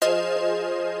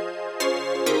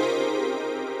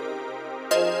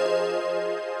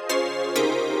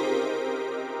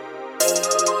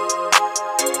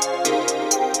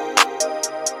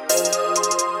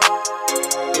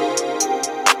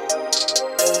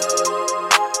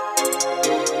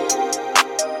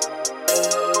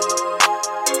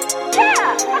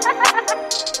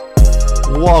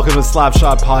Welcome to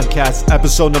Slapshot Podcast,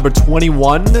 episode number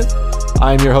 21.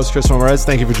 I'm your host, Chris Ramirez.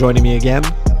 Thank you for joining me again.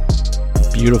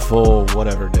 Beautiful,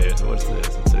 whatever day it is. What's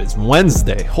this? It's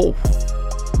Wednesday. Oh,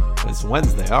 it's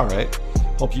Wednesday. All right.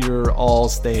 Hope you're all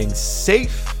staying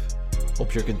safe.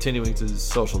 Hope you're continuing to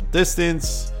social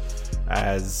distance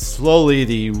as slowly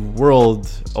the world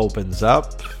opens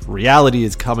up. Reality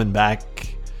is coming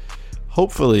back.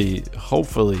 Hopefully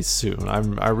soon.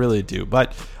 I really do.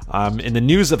 But in the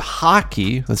news of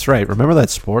hockey, that's right. Remember that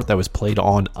sport that was played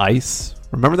on ice?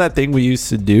 Remember that thing we used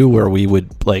to do where we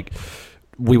would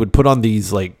put on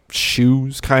these like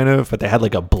shoes kind of, but they had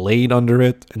like a blade under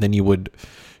it, and then you would,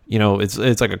 it's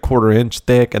like a 1/4 inch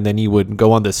thick, and then you would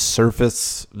go on this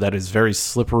surface that is very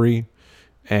slippery,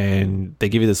 and they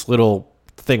give you this little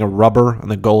thing of rubber,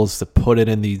 and the goal is to put it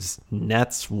in these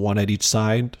nets, one at each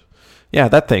side. Yeah,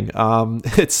 that thing.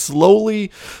 It's slowly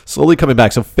coming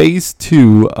back. So phase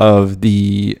 2 of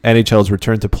the NHL's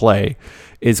return to play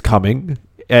is coming.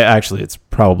 Actually, it's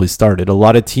probably started. A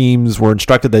lot of teams were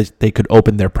instructed that they could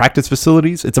open their practice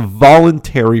facilities. It's a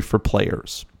voluntary for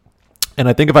players. And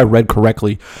I think if I read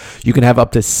correctly, you can have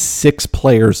up to 6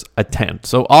 players attend.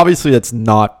 So obviously that's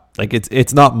not like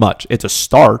it's not much. It's a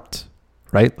start.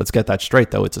 Right? Let's get that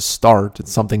straight, though. It's a start.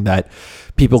 It's something that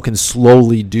people can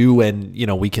slowly do, and,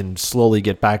 we can slowly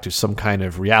get back to some kind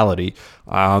of reality.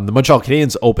 The Montreal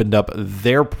Canadiens opened up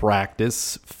their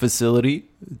practice facility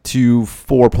to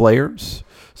 4 players.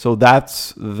 So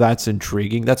that's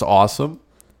intriguing. That's awesome.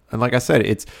 And like I said,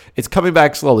 it's coming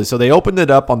back slowly. So they opened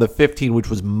it up on the 15th, which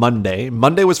was Monday.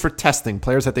 Monday was for testing.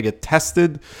 Players had to get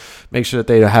tested, make sure that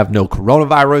they have no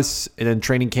coronavirus, and then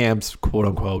training camps, quote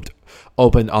unquote,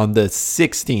 opened on the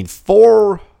 16th.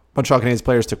 4 Montreal Canadiens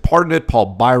players took part in it: Paul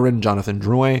Byron, Jonathan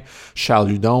Drouin, Charles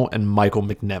Hudon, and Michael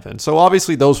McNevin. So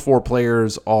obviously those 4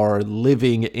 players are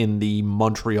living in the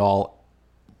Montreal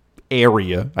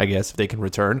area, I guess, if they can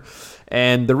return.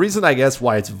 And the reason, I guess,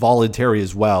 why it's voluntary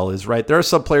as well is, right, there are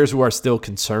some players who are still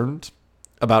concerned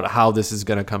about how this is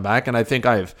going to come back. And I think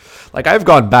I've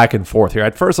gone back and forth here.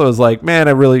 At first I was like, man,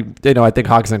 I think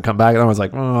hockey's going to come back. And I was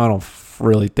like, I don't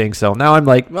really think so. Now I'm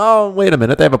like, oh, wait a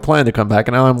minute, they have a plan to come back.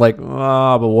 And now I'm like,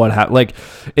 but what happened? Like,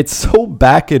 it's so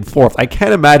back and forth. I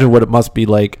can't imagine what it must be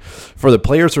like for the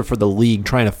players or for the league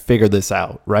trying to figure this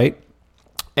out, right?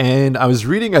 And I was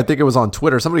reading, I think it was on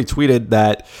Twitter, somebody tweeted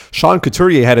that Sean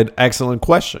Couturier had an excellent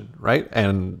question, right?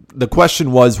 And the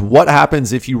question was, what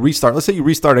happens if you restart? Let's say you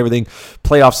restart everything,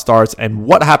 playoff starts, and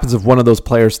what happens if one of those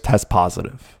players tests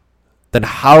positive? Then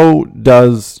how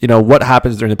does, what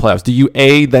happens during the playoffs? Do you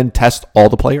A, then test all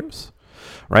the players,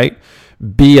 right?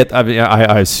 B,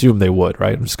 I assume they would,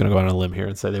 right? I'm just going to go on a limb here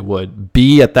and say they would.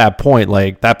 B, at that point,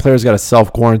 like, that player's got to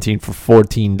self-quarantine for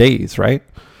 14 days, right?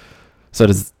 So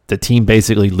does the team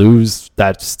basically lose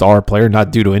that star player,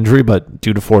 not due to injury, but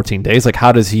due to 14 days? Like,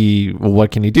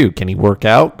 what can he do? Can he work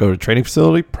out, go to a training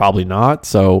facility? Probably not.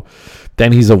 So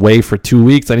then he's away for 2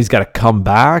 weeks, then he's got to come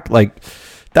back. Like,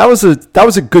 that was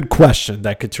a good question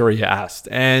that Couturier asked.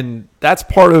 And that's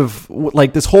part of,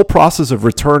 like, this whole process of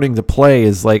returning to play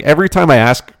is, like, every time I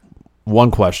ask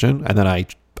one question and then I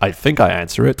think I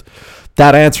answer it,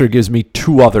 that answer gives me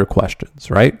 2 other questions,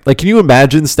 right? Like, can you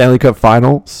imagine Stanley Cup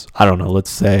Finals? I don't know. Let's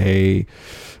say,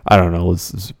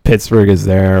 Pittsburgh is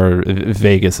there,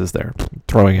 Vegas is there.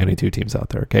 Throwing any 2 teams out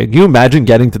there, okay? Can you imagine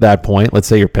getting to that point? Let's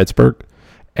say you're Pittsburgh,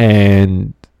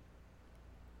 and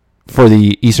for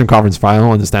the Eastern Conference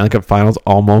Final and the Stanley Cup Finals,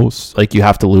 almost, like, you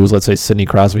have to lose, let's say, Sidney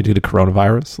Crosby due to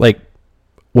coronavirus. Like,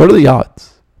 what are the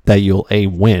odds that you'll, A,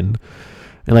 win?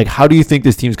 And, like, how do you think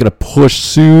this team's going to push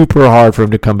super hard for him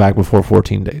to come back before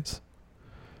 14 days?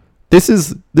 This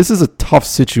is a tough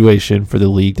situation for the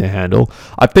league to handle.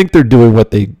 I think they're doing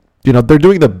they're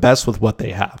doing the best with what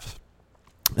they have.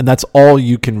 And that's all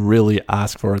you can really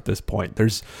ask for at this point.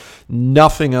 There's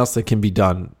nothing else that can be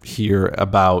done here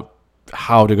about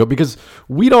how to go, because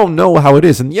we don't know how it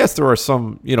is. And yes, there are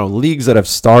some, leagues that have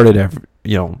started,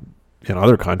 in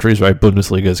other countries, right?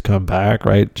 Bundesliga has come back,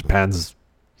 right? Japan's,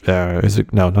 not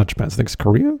Japan. I think it's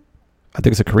Korea. I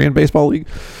think it's a Korean baseball league.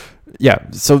 Yeah.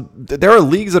 So there are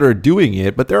leagues that are doing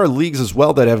it, but there are leagues as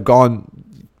well that have gone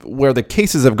where the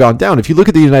cases have gone down. If you look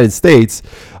at the United States,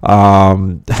 if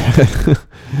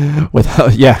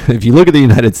you look at the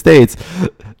United States,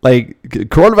 like,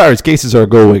 coronavirus cases are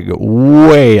going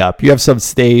way up. You have some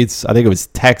states, I think it was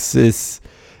Texas,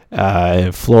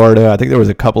 Florida. I think there was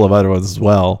a couple of other ones as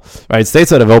well. Right, states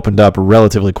that have opened up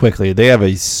relatively quickly, they have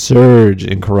a surge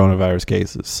in coronavirus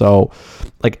cases. So,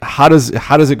 like, how does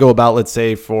it go about, let's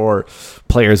say, for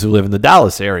players who live in the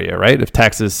Dallas area, right? If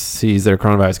Texas sees their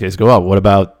coronavirus case go up, what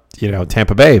about,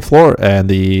 Tampa Bay, Florida, and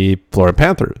the Florida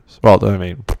Panthers? Well, I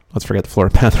mean, Let's forget the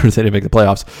Florida Panthers. They didn't make the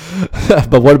playoffs.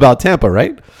 But what about Tampa,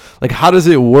 right? Like, how does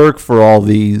it work for all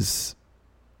these?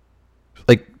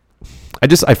 Like,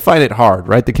 I find it hard,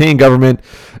 right? The Canadian government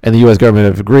and the U.S. government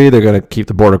have agreed they're going to keep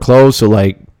the border closed. So,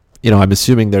 like, I'm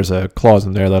assuming there's a clause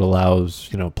in there that allows,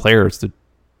 players to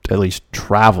at least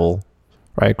travel,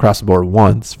 right, across the border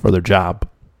once for their job,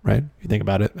 right? You think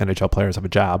about it, NHL players have a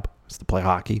job. It's to play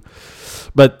hockey.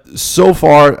 But so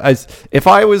far, if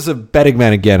I was a betting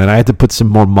man again and I had to put some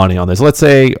more money on this, let's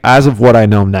say, as of what I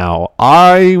know now,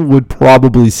 I would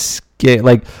probably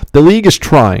like, the league is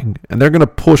trying and they're going to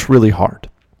push really hard.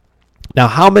 Now,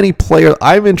 how many players,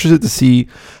 I'm interested to see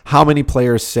how many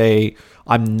players say,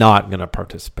 I'm not going to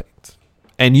participate.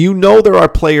 And there are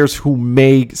players who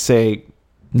may say,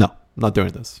 no, I'm not doing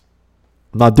this.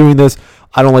 I'm not doing this.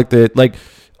 I don't like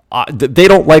they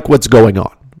don't like what's going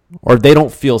on, or they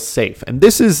don't feel safe. And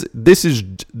this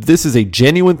is a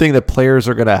genuine thing that players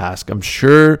are going to ask. I'm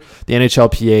sure the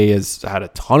NHLPA has had a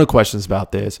ton of questions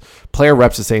about this. Player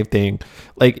reps the same thing.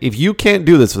 Like, if you can't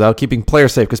do this without keeping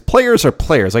players safe, because players are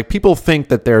players. Like, people think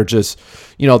that they're just,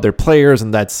 they're players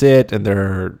and that's it, and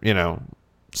they're,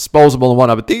 disposable and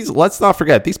whatnot. But let's not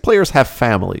forget, these players have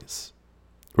families,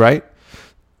 right?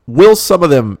 Will some of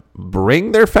them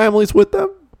bring their families with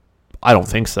them? I don't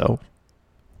think so.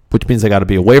 Which means they got to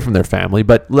be away from their family.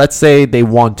 But let's say they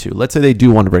want to. Let's say they do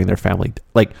want to bring their family.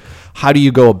 Like, how do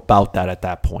you go about that at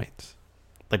that point?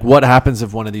 Like, what happens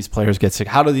if one of these players gets sick?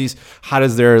 How does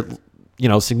their,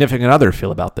 significant other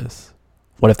feel about this?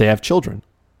 What if they have children?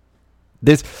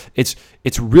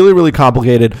 It's really, really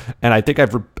complicated. And I think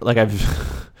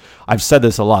I've said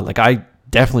this a lot. Like, I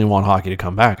definitely want hockey to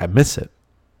come back. I miss it.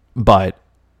 But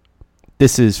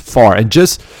this is far. And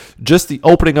just the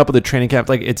opening up of the training camp,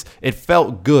 like, it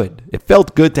felt good. It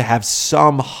felt good to have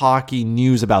some hockey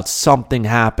news about something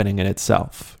happening in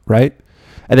itself, right?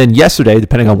 And then yesterday,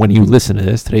 depending on when you listen to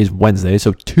this, today's Wednesday,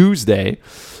 so Tuesday,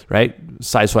 right?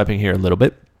 Sideswiping here a little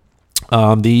bit.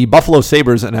 The Buffalo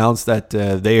Sabres announced that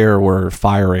they were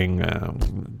firing,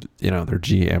 their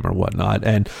GM or whatnot.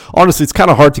 And honestly, it's kind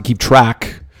of hard to keep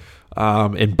track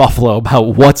in Buffalo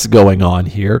about what's going on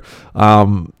here.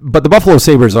 But the Buffalo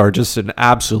Sabres are just an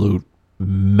absolute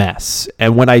mess.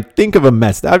 And when I think of a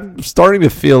mess, I'm starting to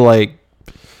feel like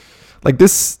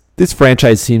this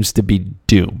franchise seems to be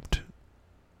doomed.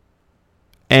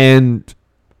 And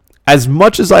as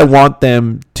much as I want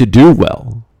them to do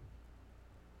well,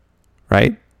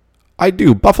 right? I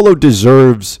do. Buffalo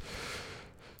deserves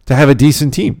to have a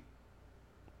decent team.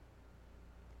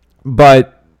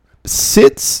 But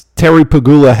since Terry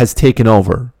Pegula has taken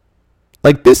over,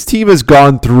 like, this team has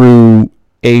gone through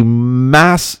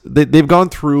they've gone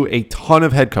through a ton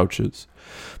of head coaches.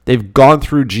 They've gone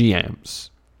through GMs.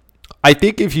 I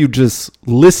think if you just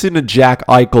listen to Jack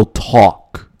Eichel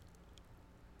talk,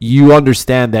 you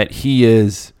understand that he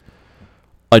is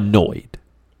annoyed.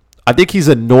 I think he's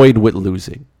annoyed with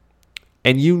losing.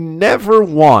 And you never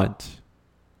want...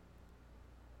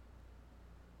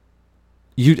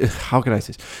 How can I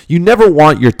say this? You never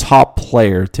want your top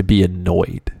player to be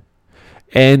annoyed.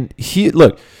 And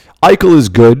Eichel is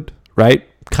good, right?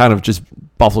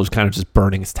 Buffalo's kind of just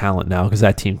burning his talent now because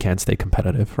that team can't stay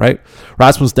competitive, right?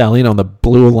 Rasmus Dahlin on the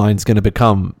blue line is going to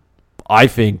become, I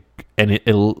think, an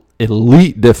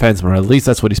elite defenseman, or at least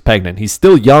that's what he's pegged in. He's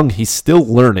still young. He's still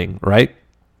learning, right?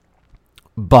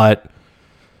 But,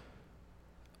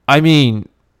 I mean,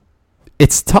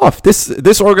 it's tough.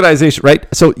 This organization, right?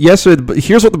 So yesterday,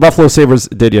 here's what the Buffalo Sabres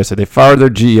did yesterday. They fired their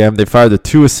GM. They fired the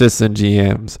 2 assistant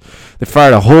GMs. They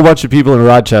fired a whole bunch of people in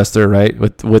Rochester, right,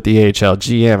 with the AHL,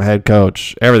 GM, head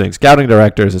coach, everything, scouting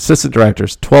directors, assistant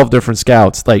directors, 12 different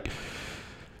scouts. Like,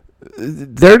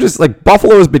 they're just, like,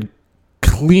 Buffalo has been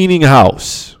cleaning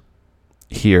house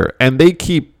here, and they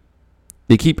keep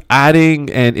adding,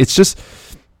 and it's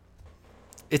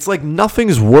like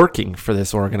nothing's working for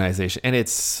this organization. And it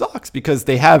sucks because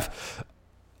they have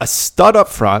a stud up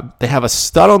front. They have a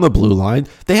stud on the blue line.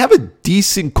 They have a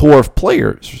decent core of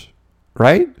players,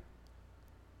 right?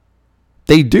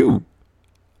 They do.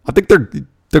 I think their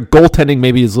goaltending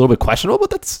maybe is a little bit questionable, but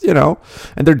that's,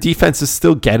 and their defense is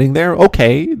still getting there.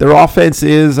 Okay. Their offense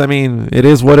is, it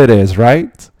is what it is,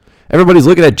 right? Everybody's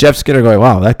looking at Jeff Skinner going,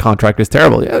 wow, that contract is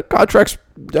terrible. Yeah, contracts,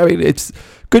 it's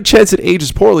good chance it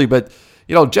ages poorly, but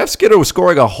Jeff Skinner was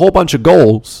scoring a whole bunch of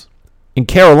goals in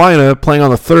Carolina, playing on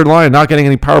the third line, not getting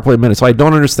any power play minutes. So I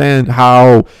don't understand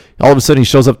how all of a sudden he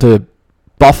shows up to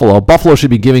Buffalo. Buffalo should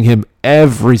be giving him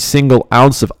every single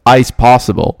ounce of ice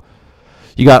possible.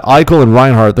 You got Eichel and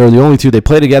Reinhart. They're the only two. They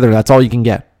play together, and that's all you can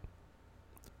get.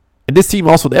 And this team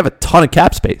also, they have a ton of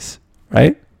cap space,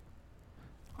 right?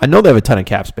 I know they have a ton of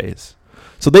cap space.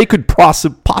 So they could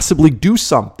possibly do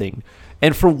something.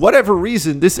 And for whatever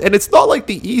reason, and it's not like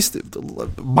the East,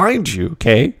 mind you,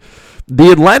 okay?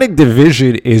 The Atlantic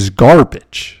Division is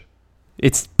garbage.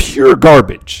 It's pure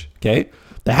garbage, okay?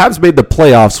 The Habs made the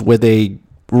playoffs with a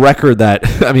record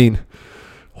that, I mean,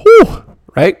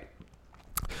 right?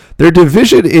 Their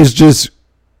division is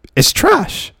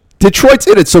trash. Detroit's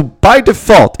in it. So by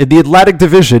default, in the Atlantic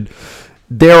Division,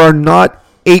 there are not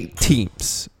 8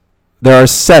 teams. There are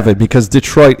 7 because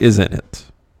Detroit is in it,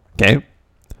 okay?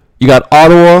 You got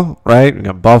Ottawa, right? You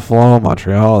got Buffalo,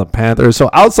 Montreal, the Panthers. So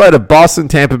outside of Boston,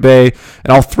 Tampa Bay,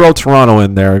 and I'll throw Toronto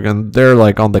in there, and they're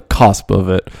like on the cusp of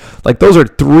it. Like those are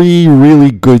 3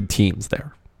 really good teams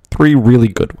there. 3 really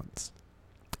good ones.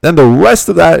 Then the rest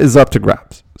of that is up to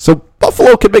grabs. So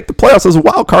Buffalo can make the playoffs as a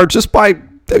wild card just by,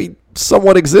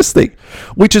 somewhat existing,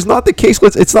 which is not the case.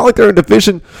 It's not like they're in a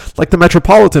division like the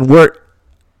Metropolitan where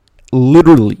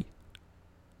literally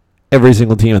every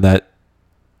single team in that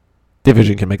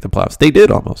division can make the playoffs. They did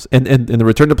almost. And in the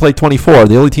return to play 24,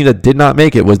 the only team that did not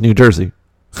make it was New Jersey.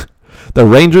 The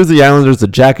Rangers, the Islanders, the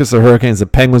Jackets, the Hurricanes, the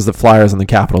Penguins, the Flyers, and the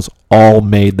Capitals all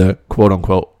made the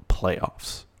quote-unquote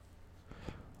playoffs.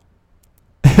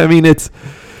 I mean,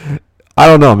 I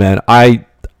don't know, man. I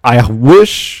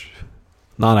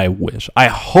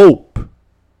hope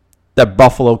that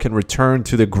Buffalo can return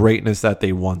to the greatness that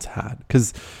they once had.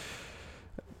 Because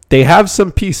they have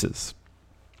some pieces.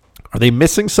 Are they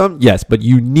missing some? Yes, but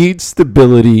you need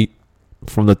stability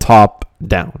from the top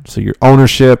down. So your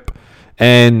ownership.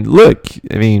 And look,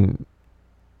 I mean,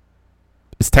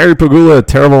 is Terry Pegula a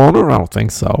terrible owner? I don't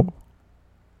think so.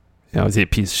 Is he a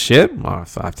piece of shit? Well,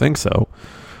 I think so,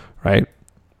 right?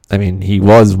 I mean, he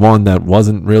was one that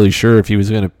wasn't really sure if he was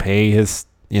going to pay his,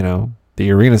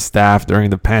 the arena staff during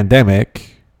the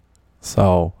pandemic.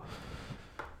 So,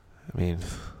 I mean,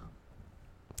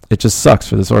 it just sucks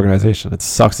for this organization. It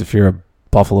sucks if you're a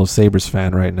Buffalo Sabres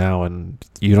fan right now and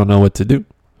you don't know what to do.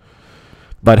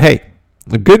 But hey,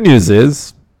 the good news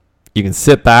is you can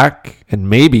sit back and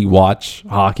maybe watch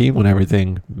hockey when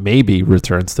everything maybe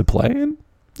returns to play. And,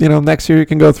 next year you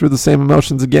can go through the same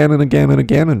emotions again and again and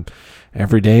again and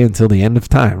every day until the end of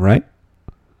time, right?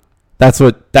 That's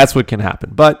what can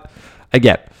happen. But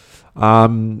again,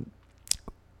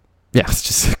 it's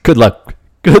just good luck.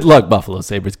 Good luck, Buffalo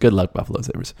Sabres. Good luck, Buffalo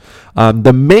Sabres.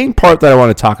 The main part that I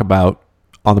want to talk about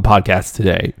on the podcast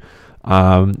today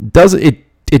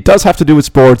does have to do with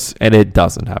sports, and it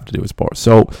doesn't have to do with sports.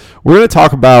 So we're going to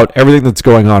talk about everything that's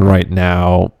going on right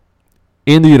now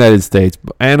in the United States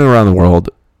and around the world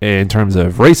in terms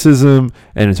of racism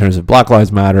and in terms of Black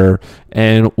Lives Matter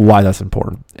and why that's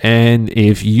important. And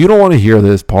if you don't want to hear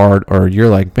this part, or you're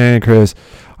like, man, Chris,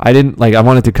 I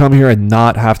wanted to come here and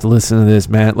not have to listen to this,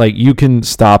 man. You can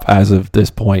stop as of this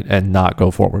point and not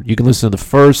go forward. You can listen to the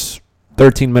first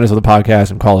 13 minutes of the podcast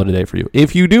and call it a day for you.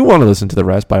 If you do want to listen to the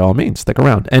rest, by all means, stick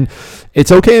around. And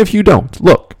it's okay if you don't.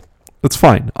 Look, that's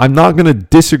fine. I'm not going to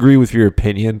disagree with your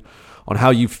opinion on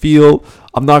how you feel.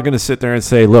 I'm not going to sit there and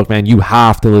say, look, man, you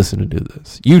have to listen to do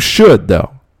this. You should,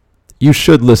 though. You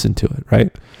should listen to it,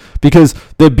 right? Because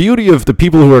the beauty of the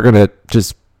people who are going to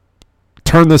just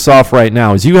turn this off right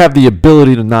now is you have the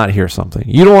ability to not hear something.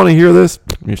 You don't want to hear this,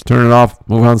 you just turn it off,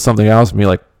 move on to something else, and be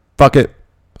like, fuck it.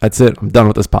 That's it. I'm done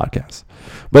with this podcast.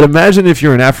 But imagine if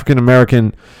you're an African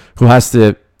American who has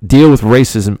to deal with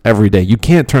racism every day. You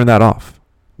can't turn that off.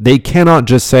 They cannot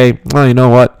just say, well, you know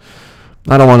what?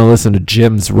 I don't want to listen to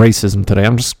Jim's racism today.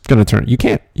 I'm just going to turn it. You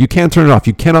can't. You can't turn it off.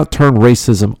 You cannot turn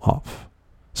racism off.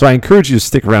 So I encourage you to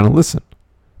stick around and listen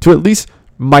to at least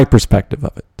my perspective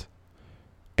of it.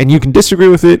 And you can disagree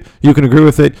with it. You can agree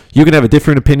with it. You can have a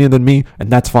different opinion than me,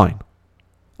 and that's fine.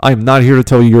 I am not here to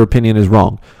tell you your opinion is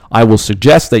wrong. I will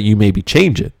suggest that you maybe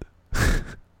change it.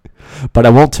 But I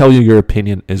won't tell you your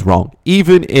opinion is wrong,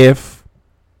 even if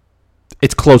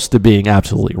it's close to being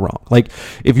absolutely wrong.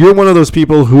 If you're one of those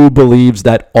people who believes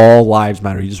that all lives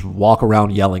matter, you just walk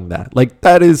around yelling that.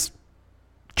 That is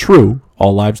true.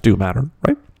 All lives do matter,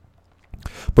 right?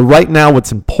 But right now,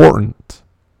 what's important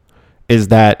is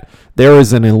that there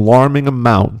is an alarming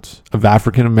amount of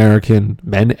African American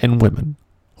men and women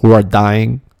who are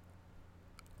dying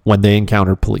when they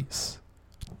encounter police.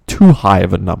 Too high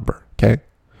of a number, okay?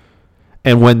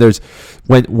 And when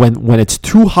it's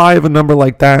too high of a number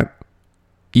like that,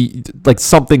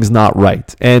 something's not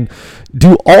right. And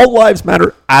do all lives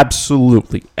matter?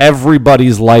 Absolutely.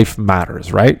 Everybody's life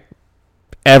matters, right?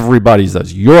 Everybody's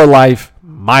does. Your life,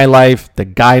 my life, the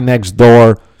guy next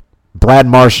door, Brad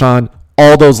Marchand,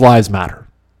 all those lives matter,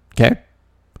 okay?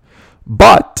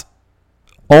 But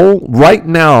right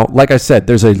now, like I said,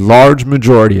 there's a large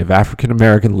majority of African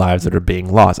American lives that are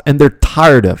being lost, and they're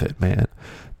tired of it, man.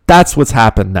 That's what's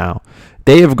happened now.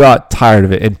 They have got tired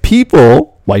of it. And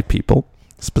people, white people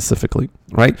specifically,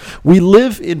 right? We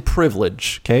live in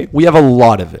privilege, okay? We have a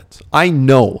lot of it. I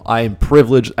know I am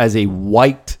privileged as a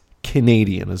white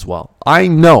Canadian as well. I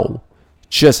know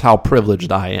just how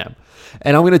privileged I am.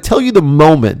 And I'm going to tell you the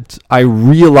moment I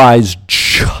realized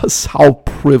just how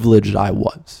privileged I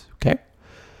was, okay?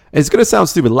 And it's going to sound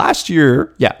stupid. Last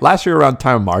year around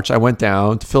time of March, I went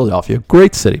down to Philadelphia.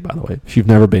 Great city, by the way. If you've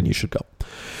never been, you should go.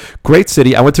 Great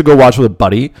city. I went to go watch with a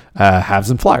buddy, Habs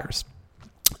and Flyers.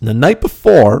 And the night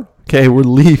before, okay, we're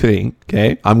leaving,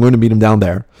 okay? I'm going to meet him down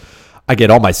there. I get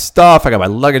all my stuff. I got my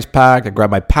luggage packed. I grab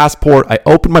my passport. I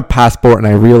open my passport, and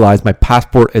I realize my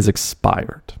passport is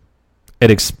expired.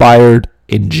 It expired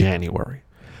in January.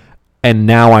 And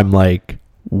now I'm like,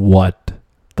 what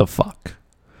the fuck?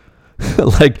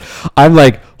 I'm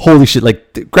like, holy shit.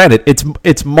 Like, granted,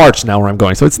 it's March now where I'm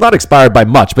going, so it's not expired by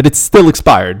much, but it's still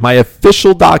expired. My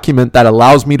official document that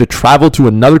allows me to travel to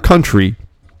another country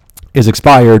is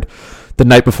expired the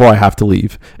night before I have to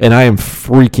leave. And I am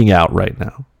freaking out right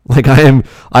now. Like, I'm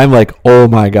like, oh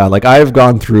my God. Like, I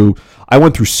went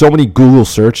through so many Google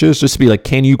searches just to be like,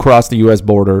 can you cross the US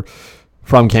border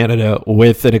from Canada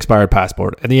with an expired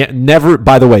passport? And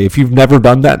by the way, if you've never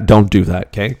done that, don't do that,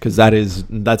 okay? Because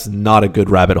that's not a good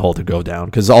rabbit hole to go down,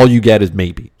 because all you get is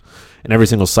maybe. And every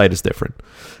single site is different.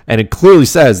 And it clearly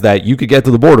says that you could get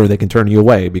to the border, they can turn you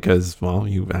away because, well,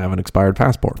 you have an expired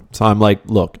passport. So I'm like,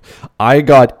 look, I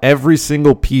got every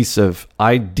single piece of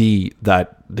ID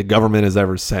that the government has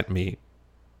ever sent me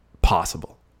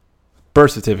possible.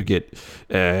 Birth certificate,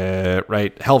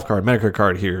 right? Health card, Medicare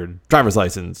card here, driver's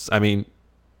license. I mean,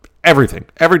 everything.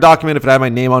 Every document, if it had my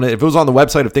name on it, if it was on the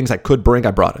website of things I could bring,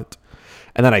 I brought it.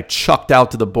 And then I chucked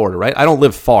out to the border, right? I don't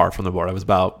live far from the border. I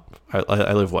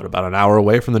live, about an hour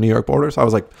away from the New York border. So I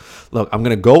was like, look, I'm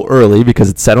going to go early because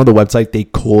it said on the website they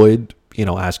could,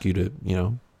 ask you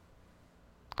to,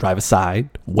 drive aside,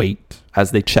 wait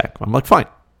as they check. I'm like, fine.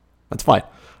 That's fine.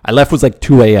 I left was like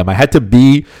 2 a.m. I had to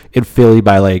be in Philly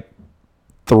by like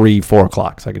 3-4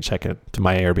 o'clock so I could check in to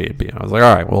my Airbnb. And I was like,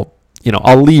 all right, well,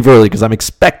 I'll leave early because I'm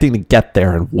expecting to get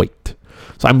there and wait.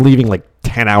 So I'm leaving like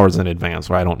 10 hours in advance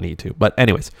where I don't need to. But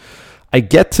anyways, I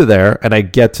get to there and I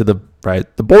get to the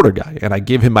border guy and I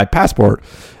give him my passport,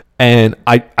 and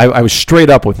I was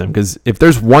straight up with him, because if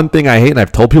there's one thing I hate, and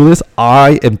I've told people this,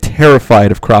 I am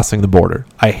terrified of crossing the border.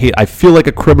 I feel like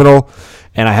a criminal,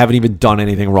 and I haven't even done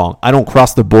anything wrong. I don't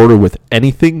cross the border with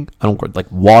anything. I don't,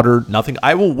 like, water, nothing.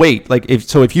 I will wait. Like,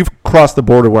 if you've crossed the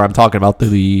border where I'm talking about,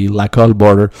 the Lacolle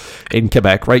border in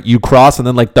Quebec, right? You cross, and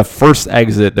then like the first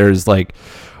exit, there's a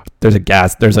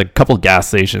couple of gas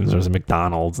stations, there's a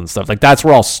McDonald's and stuff. Like, that's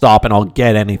where I'll stop and I'll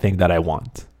get anything that I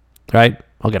want, right?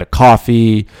 I'll get a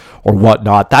coffee or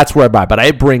whatnot. That's where I buy. But I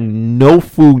bring no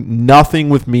food, nothing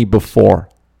with me before,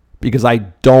 because I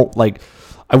don't like.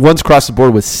 I once crossed the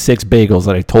border with 6 bagels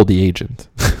that I told the agent.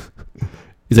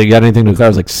 He's like, you got anything to declare? I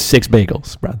was like, 6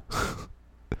 bagels, Brad.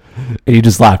 And he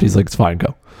just laughed. He's like, it's fine,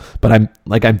 go. But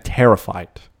I'm terrified.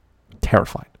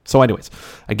 Terrified. So anyways,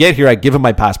 I get here, I give him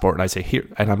my passport, and I say, here.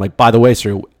 And I'm like, by the way,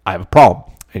 sir, I have a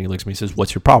problem. And he looks at me and says,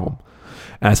 what's your problem?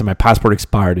 And I said, my passport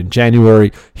expired in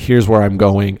January. Here's where I'm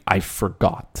going. I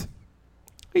forgot.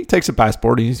 He takes a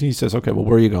passport. He says, okay, well,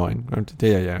 where are you going?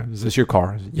 Yeah. Is this your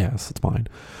car? Said, yes, it's mine.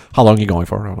 How long are you going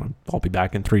for? I'll be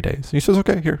back in 3 days. He says,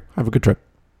 okay, here, have a good trip.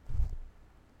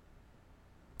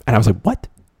 And I was like, what?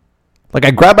 Like,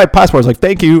 I grabbed my passport. I was like,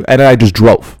 thank you. And then I just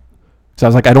drove. So I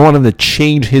was like, I don't want him to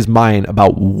change his mind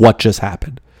about what just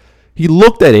happened. He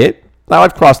looked at it. Now,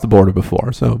 I've crossed the border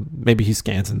before, so maybe he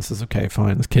scans and says, okay,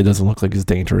 fine, this kid doesn't look like he's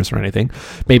dangerous or anything.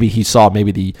 Maybe he saw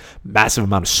the massive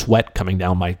amount of sweat coming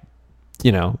down my,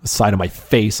 the side of my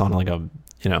face on like a,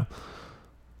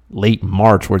 late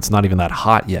March where it's not even that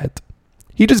hot yet.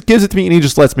 He just gives it to me and he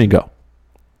just lets me go.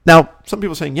 Now, some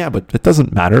people are saying, yeah, but it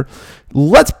doesn't matter.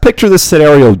 Let's picture this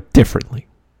scenario differently,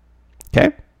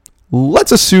 okay?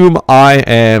 Let's assume I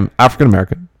am African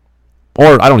American,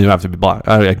 or I don't even have to be black.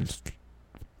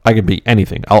 I can be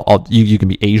anything. You can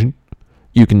be Asian.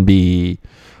 You can be,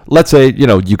 let's say,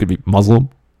 you could be Muslim,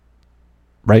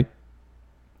 right?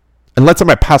 And let's say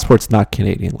my passport's not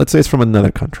Canadian. Let's say it's from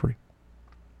another country.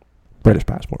 British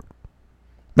passport,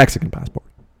 Mexican passport,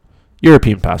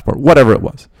 European passport, whatever it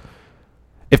was.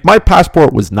 If my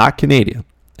passport was not Canadian,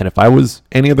 and if I was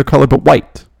any other color but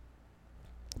white,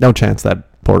 no chance that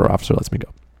border officer lets me go.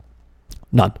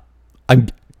 None.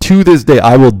 To this day,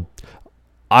 I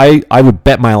would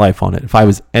bet my life on it. If I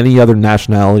was any other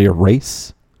nationality or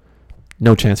race,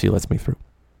 no chance he lets me through.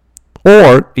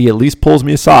 Or he at least pulls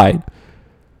me aside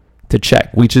to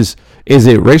check, which is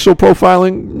it racial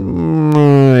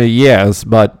profiling? Yes,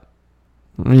 but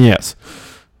yes.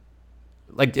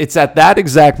 Like, it's at that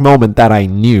exact moment that I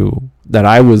knew that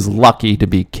I was lucky to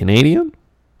be Canadian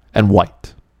and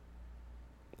white.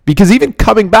 Because even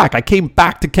coming back, I came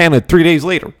back to Canada 3 days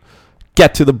later,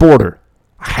 get to the border.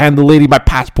 I hand the lady my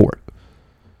passport.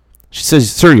 She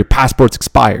says, "Sir, your passport's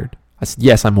expired." I said,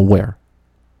 "Yes, I'm aware."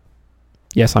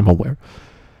 "Yes, I'm aware."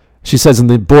 She says, "And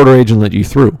the border agent let you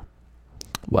through."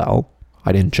 Well,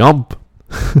 I didn't jump.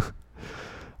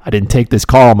 I didn't take this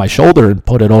car on my shoulder and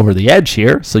put it over the edge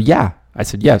here. So yeah, I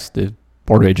said, "Yes, the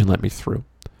border agent let me through."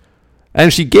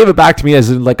 And she gave it back to me as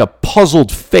in like a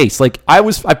puzzled face. Like I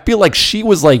feel like she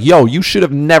was like, "Yo, you should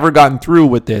have never gotten through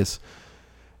with this."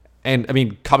 And I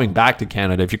mean, coming back to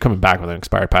Canada, if you're coming back with an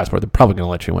expired passport, they're probably going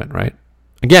to let you in, right?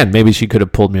 Again, maybe she could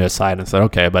have pulled me aside and said,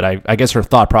 "Okay," but I guess her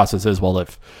thought process is, well,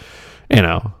 if,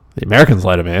 the Americans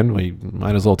let him in, we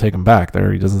might as well take him back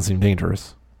there. He doesn't seem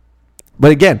dangerous.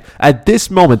 But again, at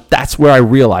this moment, that's where I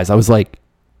realized, I was like,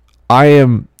 I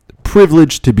am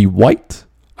privileged to be white.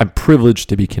 I'm privileged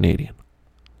to be Canadian.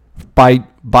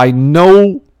 By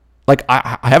no, like,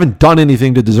 I haven't done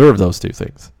anything to deserve those two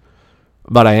things,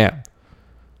 but I am.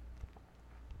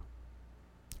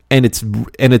 And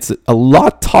it's a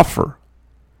lot tougher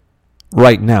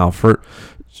right now for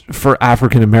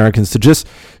African Americans to just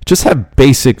have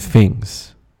basic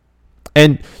things.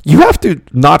 And you have to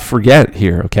not forget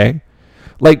here, okay?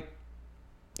 Like,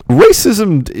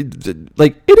 racism,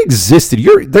 like, it existed.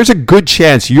 There's a good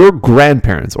chance your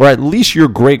grandparents, or at least your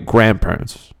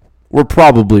great-grandparents, were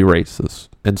probably racist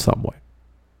in some way.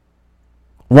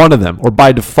 One of them, or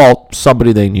by default,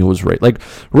 somebody they knew was racist. Like,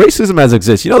 racism has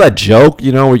existed. You know that joke,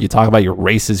 where you talk about your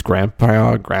racist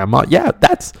grandpa, grandma? Yeah,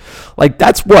 that's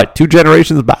what, 2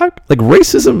 generations back? Like,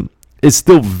 racism is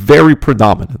still very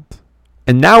predominant.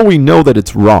 And now we know that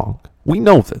it's wrong. We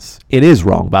know this. It is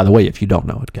wrong, by the way, if you don't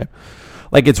know it, okay?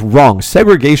 Like, it's wrong.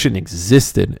 Segregation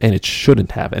existed, and it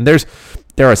shouldn't have. And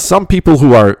there are some people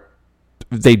who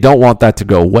they don't want that to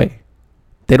go away.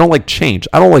 They don't like change.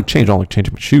 I don't like change. I don't like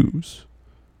changing my shoes.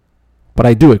 But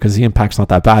I do it because the impact's not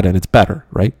that bad and it's better,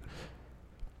 right?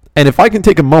 And if I can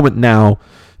take a moment now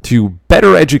to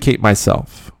better educate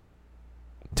myself,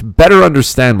 to better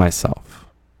understand myself,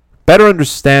 better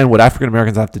understand what African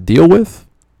Americans have to deal with,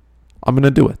 I'm going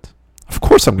to do it. Of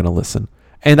course I'm going to listen.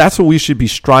 And that's what we should be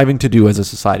striving to do as a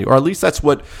society. Or at least that's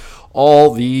what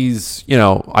all these,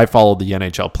 I followed the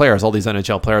NHL players, all these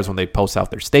NHL players when they post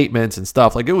out their statements and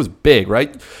stuff. Like, it was big,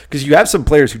 right? Because you have some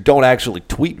players who don't actually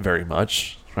tweet very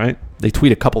much, right? They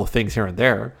tweet a couple of things here and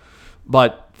there.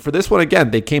 But for this one,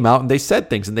 again, they came out and they said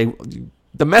things. And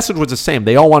the message was the same.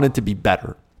 They all wanted to be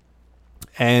better.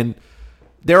 And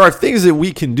there are things that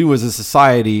we can do as a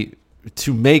society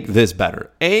to make this better.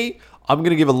 I'm going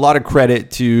to give a lot of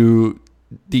credit to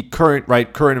the current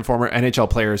and former NHL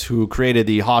players who created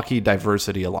the Hockey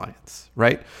Diversity Alliance,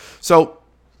 right? So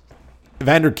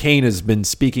Evander Kane has been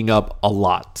speaking up a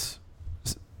lot,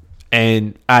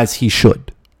 and as he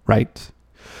should, right?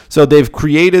 So they've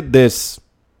created this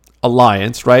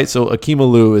alliance, right? So Akim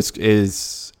Aliu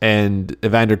is and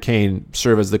Evander Kane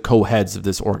serve as the co-heads of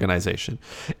this organization.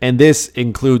 And this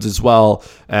includes as well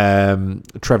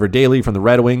Trevor Daley from the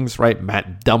Red Wings, right?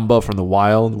 Matt Dumba from the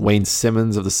Wild, Wayne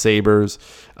Simmons of the Sabres,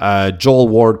 Joel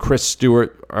Ward, Chris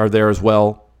Stewart are there as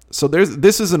well. So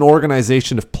this is an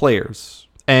organization of players.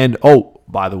 And,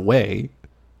 by the way,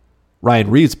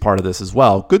 Ryan Reeves part of this as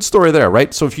well. Good story there,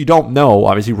 right? So if you don't know,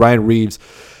 obviously Ryan Reeves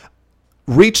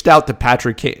reached out to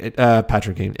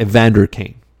Evander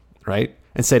Kane, right?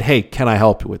 And said, "Hey, can I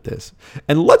help you with this?"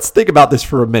 And let's think about this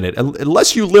for a minute.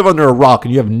 Unless you live under a rock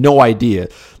and you have no idea.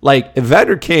 Like,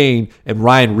 Evander Kane and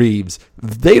Ryan Reeves,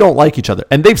 they don't like each other.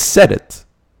 And they've said it.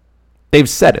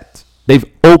 They've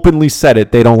openly said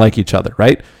it. They don't like each other,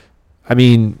 right? I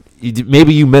mean,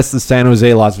 maybe you missed the San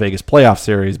Jose Las Vegas playoff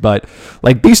series, but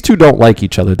like, these two don't like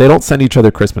each other. They don't send each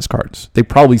other Christmas cards. They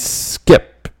probably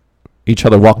skip each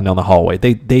other walking down the hallway.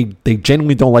 They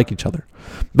genuinely don't like each other.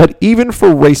 But even for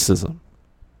racism,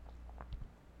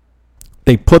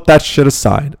 they put that shit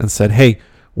aside and said, "Hey,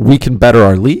 we can better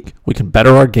our league. We can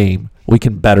better our game. We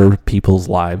can better people's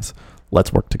lives.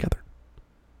 Let's work together."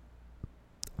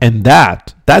 And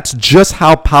that's just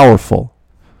how powerful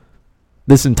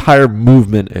this entire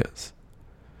movement is.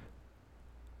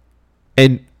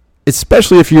 And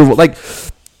especially if you're like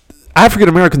African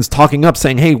Americans talking up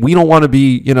saying, "Hey, we don't want to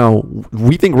be,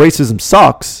 we think racism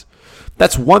sucks."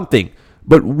 That's one thing.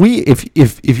 But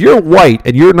if you're white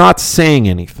and you're not saying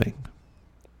anything,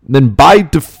 then by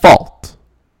default,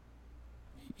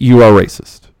 you are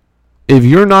racist. if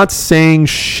you're not saying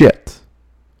shit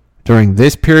during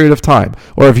this period of time,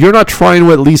 or if you're not trying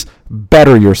to at least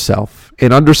better yourself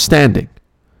in understanding,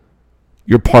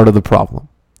 you're part of the problem.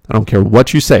 I don't care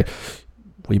what you say.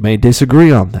 We may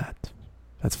disagree on that.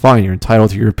 That's fine. You're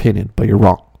entitled to your opinion, but you're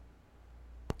wrong.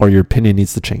 Or your opinion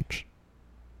needs to change.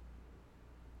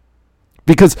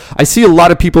 Because I see a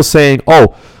lot of people saying,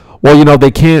 oh, well,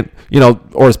 they can't,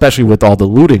 or especially with all the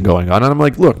looting going on. And I'm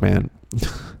like, look, man.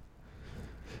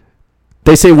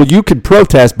 They say, well, you can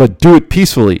protest, but do it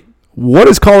peacefully. What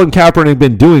has Colin Kaepernick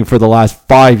been doing for the last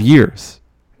 5 years?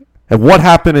 And what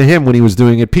happened to him when he was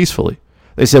doing it peacefully?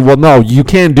 They said, well, no, you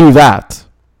can't do that.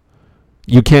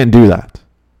 You can't do that.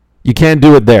 You can't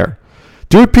do it there.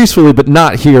 Do it peacefully, but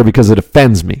not here because it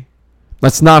offends me.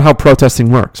 That's not how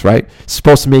protesting works, right? It's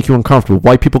supposed to make you uncomfortable.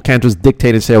 White people can't just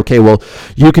dictate and say, okay, well,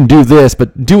 you can do this,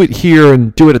 but do it here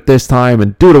and do it at this time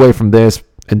and do it away from this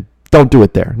and don't do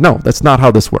it there. No, that's not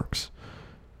how this works.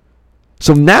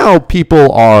 So now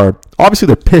people are, obviously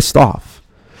they're pissed off.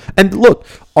 And look,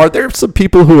 are there some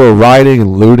people who are rioting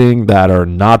and looting that are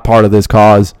not part of this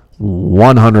cause?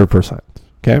 100%.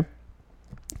 Okay?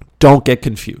 Don't get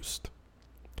confused.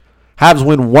 Habs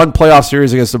win one playoff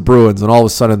series against the Bruins, and all of a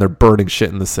sudden they're burning shit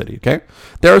in the city. Okay?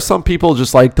 There are some people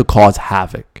just like to cause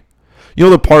havoc. You know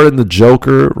the part in the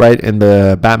Joker, right, in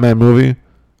the Batman movie,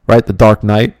 right, The Dark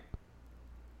Knight,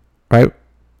 right,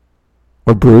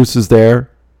 where Bruce is there,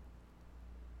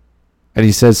 and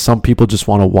he says some people just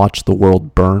want to watch the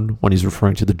world burn when he's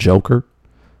referring to the Joker.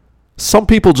 Some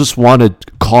people just want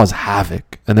to cause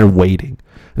havoc, and they're waiting.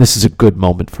 And this is a good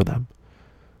moment for them.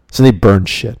 So they burn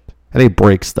shit, and they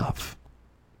break stuff.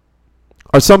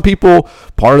 Are some people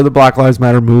part of the Black Lives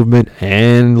Matter movement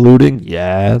and looting?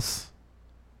 Yes.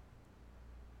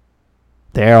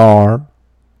 There are.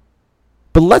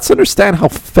 But let's understand how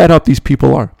fed up these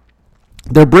people are.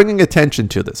 They're bringing attention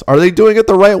to this. Are they doing it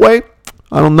the right way?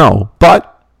 I don't know.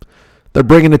 But they're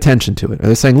bringing attention to it. And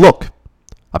they're saying, look,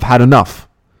 I've had enough.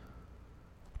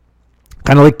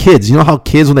 Kind of like kids. You know how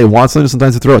kids, when they want something,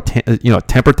 sometimes they throw a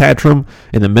temper tantrum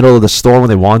in the middle of the store when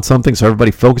they want something so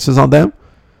everybody focuses on them?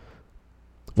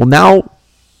 Well, now,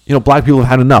 black people have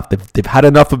had enough. They've had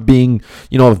enough of being,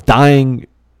 of dying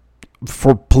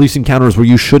for police encounters where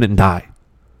you shouldn't die.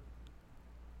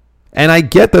 And I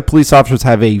get that police officers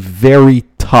have a very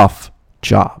tough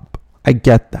job. I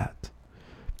get that.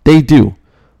 They do.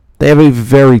 They have a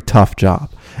very tough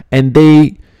job. And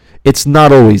it's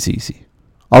not always easy.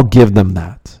 I'll give them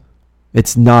that.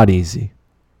 It's not easy.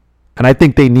 And I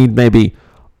think they need maybe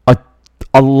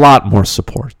a lot more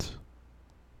support.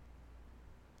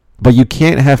 But you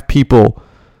can't have people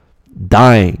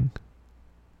dying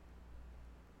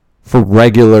for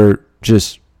regular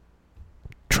just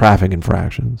traffic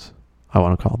infractions, I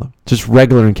want to call them. Just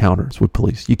regular encounters with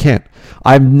police. You can't.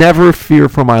 I've never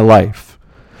feared for my life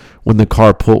when a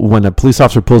police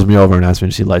officer pulls me over and asks me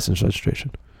to see license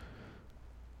registration.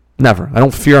 Never. I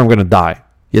don't fear I'm going to die.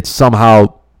 Yet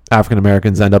somehow African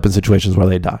Americans end up in situations where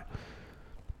they die.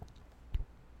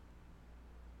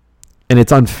 And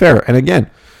it's unfair. And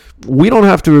again, we don't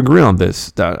have to agree on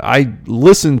this. I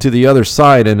listen to the other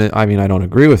side, and I don't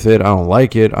agree with it. I don't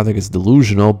like it. I think it's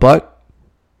delusional, but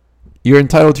you're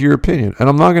entitled to your opinion. And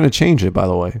I'm not going to change it, by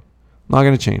the way. I'm not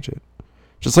going to change it.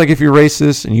 Just like if you're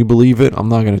racist and you believe it, I'm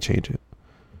not going to change it.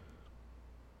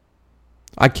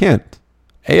 I can't.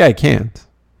 I can't.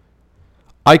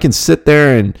 I can sit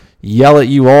there and yell at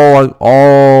you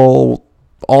all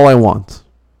I want.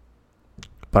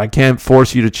 But I can't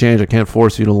force you to change. I can't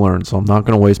force you to learn. So I'm not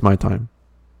going to waste my time.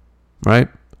 Right?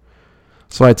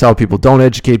 So I tell people, don't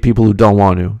educate people who don't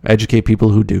want to. Educate people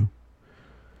who do.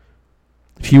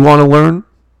 If you want to learn,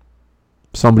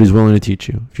 somebody's willing to teach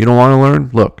you. If you don't want to learn,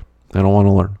 look, I don't want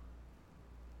to learn.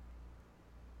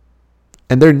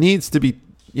 And there needs to be,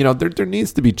 there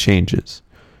needs to be changes.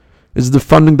 Is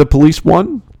defunding the police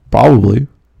one? Probably.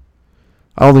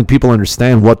 I don't think people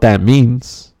understand what that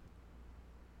means.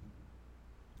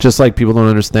 Just like people don't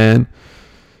understand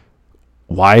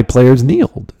why players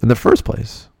kneeled in the first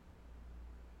place.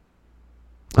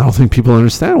 I don't think people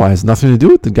understand why. It has nothing to do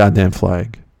with the goddamn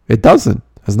flag. It doesn't.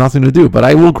 It has nothing to do. But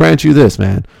I will grant you this,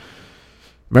 man.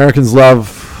 Americans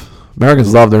love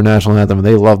their national anthem, and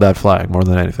they love that flag more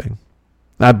than anything.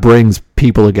 That brings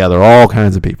people together, all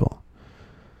kinds of people.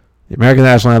 The American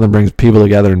national anthem brings people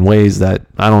together in ways that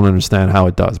I don't understand how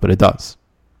it does, but it does.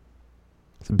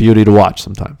 It's a beauty to watch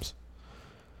sometimes.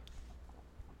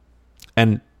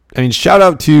 And shout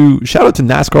out to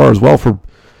NASCAR as well for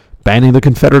banning the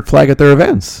Confederate flag at their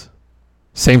events.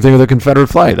 Same thing with the Confederate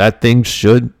flag. That thing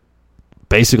should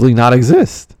basically not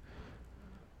exist.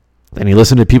 And you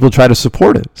listen to people try to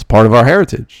support it. It's part of our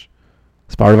heritage.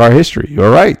 It's part of our history. You're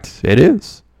right. It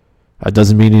is. That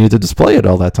doesn't mean you need to display it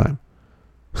all that time.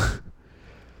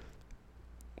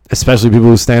 Especially people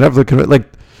who stand up for the, like,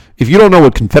 if you don't know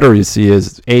what Confederacy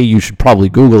is, you should probably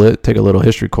Google it, take a little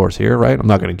history course here, right? I'm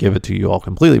not going to give it to you all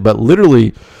completely, but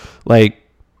literally, like,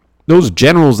 those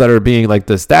generals that are being, like,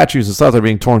 the statues and stuff that are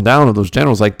being torn down of those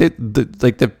generals, like,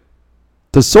 the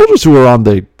soldiers who were on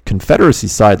the Confederacy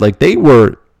side, like, they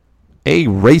were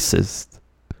racist,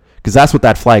 because that's what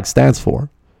that flag stands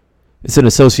for. It's an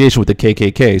association with the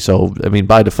KKK. So, I mean,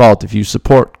 by default, if you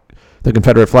support the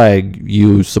Confederate flag,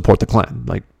 you support the Klan.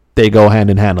 Like, they go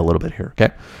hand in hand a little bit here,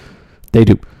 okay? They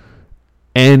do.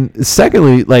 And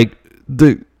secondly, like,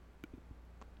 the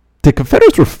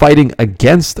Confederates were fighting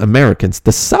against Americans.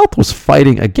 The South was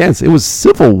fighting against. It was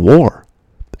civil war.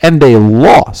 And they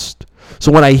lost.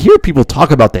 So when I hear people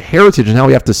talk about the heritage and how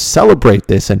we have to celebrate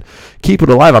this and keep it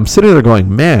alive, I'm sitting there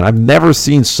going, man, I've never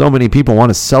seen so many people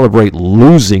want to celebrate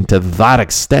losing to that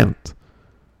extent.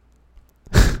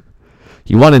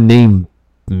 You want to name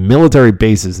military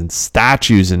bases and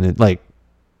statues and, like,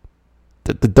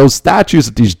 those statues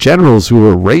of these generals who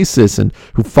were racist and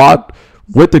who fought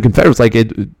with the Confederates, like,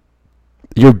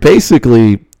 you're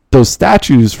basically, those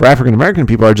statues for African American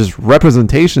people are just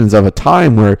representations of a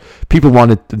time where people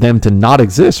wanted them to not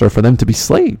exist or for them to be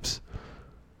slaves.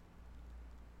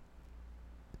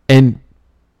 And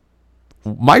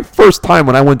my first time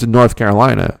when I went to North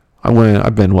Carolina,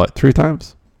 I've been 3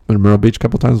 times? Been to Myrtle Beach a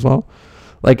couple times as well.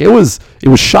 Like, it was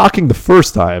shocking the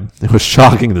first time. It was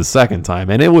shocking the second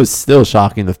time, and it was still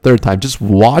shocking the third time. Just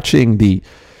watching the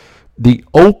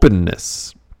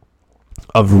openness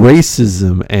of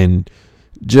racism and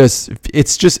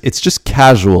it's just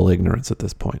casual ignorance at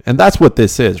this point. And that's what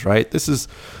this is, right? This is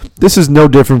no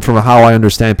different from how I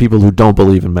understand people who don't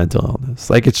believe in mental illness.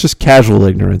 Like, it's just casual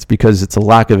ignorance because it's a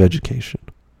lack of education.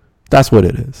 That's what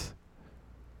it is.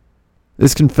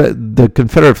 The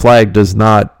Confederate flag doesn't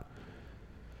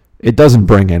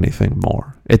bring anything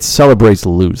more. It celebrates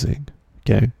losing,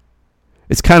 okay?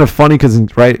 It's kind of funny because in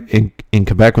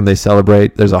Quebec, when they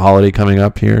celebrate, there's a holiday coming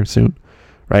up here soon,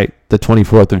 right? The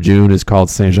 24th of June is called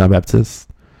Saint Jean Baptiste.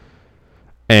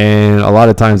 And a lot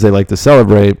of times they like to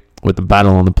celebrate with the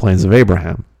Battle on the Plains of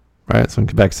Abraham, right? So in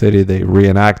Quebec City, they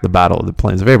reenact the Battle of the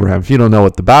Plains of Abraham. If you don't know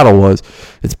what the battle was,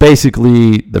 it's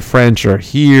basically the French are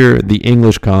here, the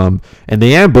English come, and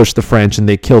they ambush the French and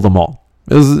they kill them all.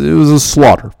 It was a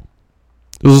slaughter.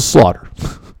 It was a slaughter.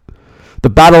 The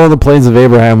Battle on the Plains of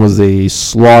Abraham was a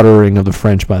slaughtering of the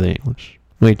French by the English,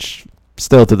 which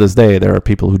still to this day, there are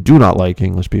people who do not like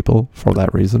English people for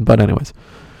that reason. But anyways,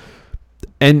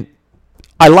 and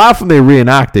I laugh when they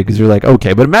reenact it because you're like,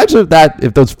 okay, but imagine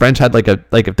if those French had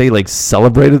if they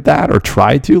celebrated that or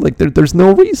tried to, there's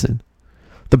no reason.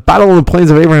 The Battle on the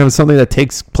Plains of Abraham is something that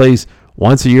takes place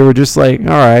once a year. We're just like, all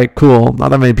right, cool. Not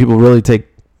that many people really take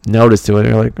notice to it.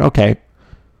 You're like, okay.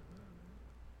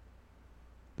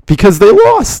 Because they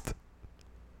lost.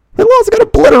 They lost. Got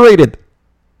obliterated.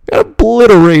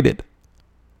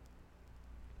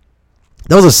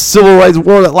 That was a civil rights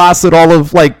war that lasted all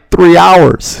of 3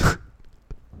 hours.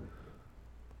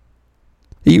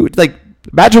 You would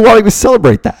imagine wanting to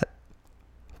celebrate that.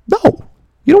 No,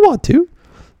 you don't want to.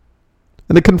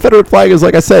 And the Confederate flag is,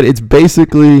 like I said, it's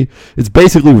basically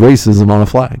racism on a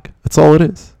flag. That's all it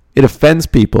is. It offends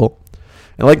people.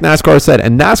 And like NASCAR said,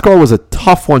 and NASCAR was a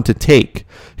tough one to take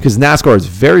because NASCAR is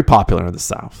very popular in the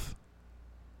South.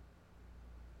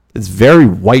 It's very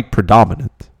white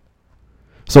predominant.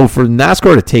 So for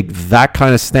NASCAR to take that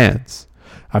kind of stance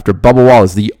after Bubba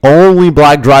Wallace, the only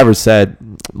black driver, said,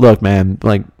 look, man,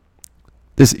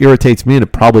 this irritates me and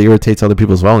it probably irritates other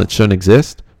people as well and it shouldn't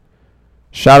exist.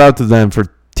 Shout out to them for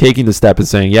taking the step and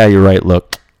saying, yeah, you're right,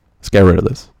 look, let's get rid of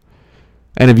this.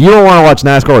 And if you don't want to watch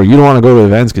NASCAR or you don't want to go to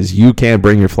events because you can't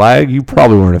bring your flag, you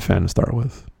probably weren't a fan to start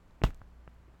with.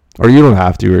 Or you don't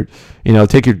have to, or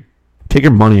take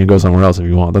your money and go somewhere else if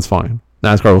you want. That's fine.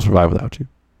 NASCAR will survive without you.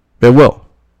 It will.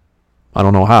 I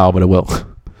don't know how, but it will.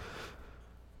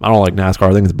 I don't like NASCAR.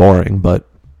 I think it's boring, but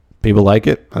people like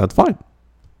it. That's fine.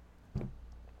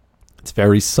 It's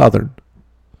very Southern.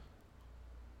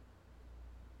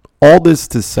 All this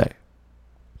to say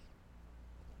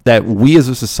that we as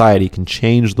a society can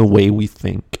change the way we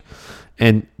think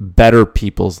and better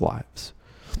people's lives.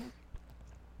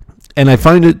 And I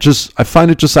find it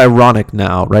just ironic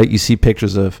now, right? You see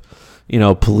pictures of,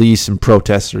 police and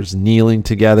protesters kneeling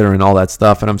together and all that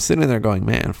stuff. And I'm sitting there going,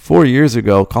 man, 4 years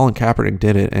ago, Colin Kaepernick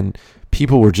did it and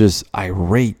people were just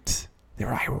irate.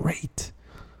 They're irate.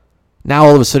 Now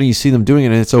all of a sudden you see them doing it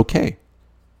and it's okay.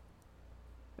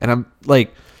 And I'm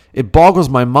like, it boggles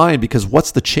my mind because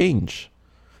what's the change?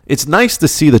 It's nice to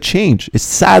see the change. It's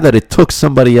sad that it took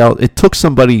somebody else. It took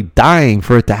somebody dying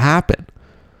for it to happen.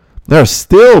 There are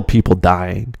still people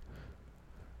dying.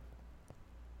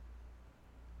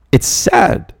 It's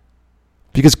sad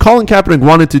because Colin Kaepernick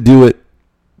wanted to do it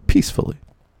peacefully.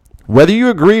 Whether you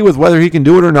agree with whether he can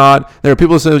do it or not, there are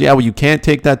people who say, yeah, well, you can't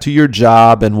take that to your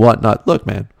job and whatnot. Look,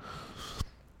 man,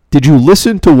 did you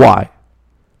listen to why?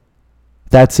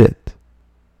 That's it.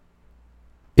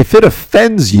 If it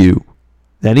offends you,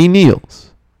 then he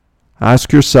kneels.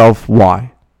 Ask yourself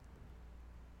why.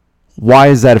 Why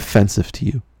is that offensive to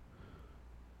you?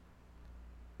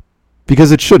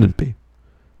 Because it shouldn't be.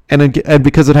 And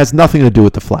because it has nothing to do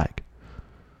with the flag.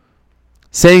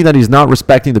 Saying that he's not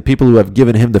respecting the people who have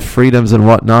given him the freedoms and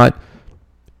whatnot,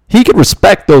 he can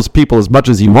respect those people as much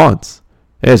as he wants.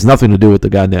 It has nothing to do with the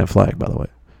goddamn flag, by the way.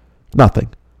 Nothing.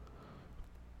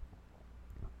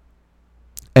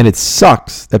 And it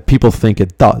sucks that people think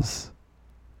it does.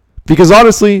 Because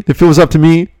honestly, if it was up to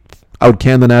me, I would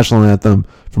can the national anthem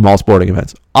from all sporting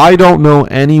events. I don't know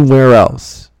anywhere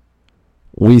else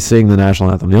we sing the national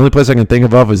anthem. The only place I can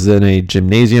think of is in a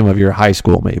gymnasium of your high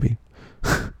school, maybe.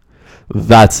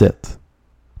 That's it.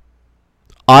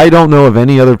 I don't know of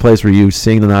any other place where you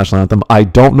sing the national anthem. I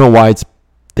don't know why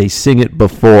they sing it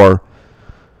before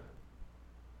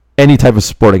any type of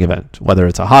sporting event, whether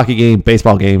it's a hockey game,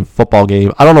 baseball game, football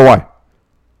game. I don't know why.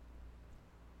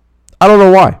 I don't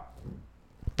know why.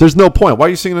 There's no point. Why are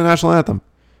you singing the national anthem?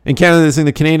 In Canada, they sing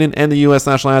the Canadian and the U.S.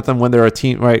 national anthem when they're a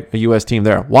team, right? A U.S. team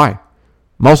there. Why?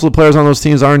 Most of the players on those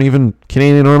teams aren't even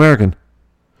Canadian or American.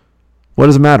 What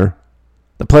does it matter?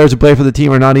 The players who play for the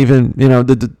team are not even,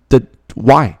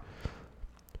 why?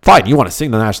 Fine, you want to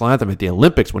sing the national anthem at the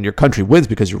Olympics when your country wins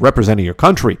because you're representing your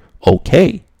country.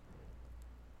 Okay.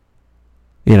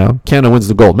 Canada wins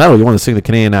the gold medal. You want to sing the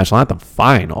Canadian national anthem.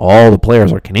 Fine. All the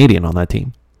players are Canadian on that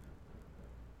team.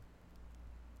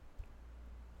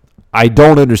 I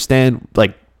don't understand,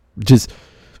 I don't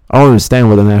understand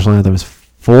what the national anthem is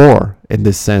for in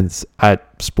this sense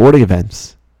at sporting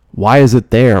events. Why is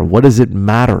it there? What does it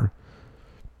matter?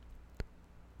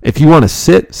 If you want to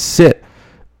sit.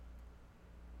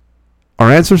 Our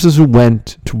ancestors who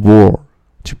went to war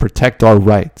to protect our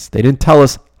rights, they didn't tell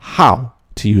us how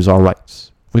to use our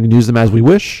rights. We can use them as we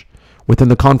wish within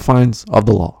the confines of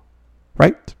the law,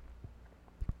 right?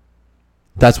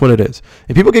 That's what it is.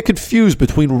 And people get confused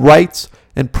between rights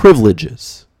and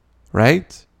privileges,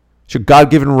 right? It's your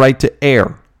God-given right to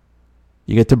air.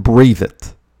 You get to breathe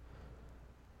it.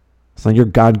 It's not your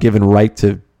God-given right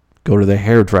to go to the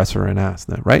hairdresser and ask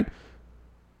them, right?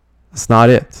 That's not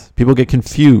it. People get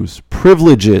confused.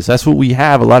 Privileges. That's what we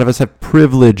have. A lot of us have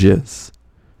privileges.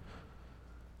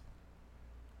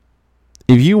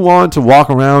 If you want to walk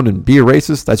around and be a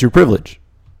racist, that's your privilege.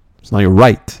 It's not your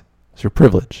right. It's your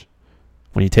privilege.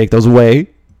 When you take those away,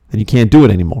 then you can't do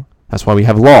it anymore. That's why we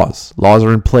have laws. Laws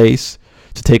are in place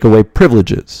to take away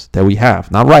privileges that we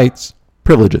have. Not rights,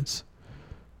 privileges.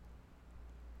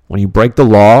 When you break the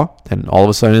law, then all of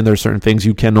a sudden there are certain things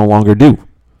you can no longer do.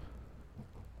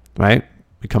 Right?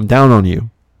 We come down on you.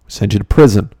 We send you to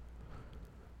prison.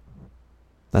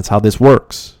 That's how this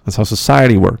works. That's how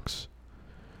society works.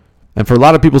 And for a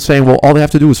lot of people saying, well, all they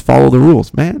have to do is follow the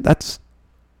rules. Man, that's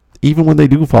even when they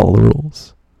do follow the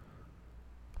rules.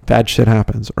 Bad shit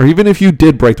happens. Or even if you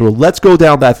did break the rule, let's go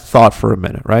down that thought for a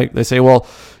minute, right? They say, well,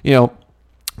 an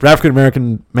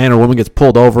African-American man or woman gets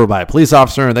pulled over by a police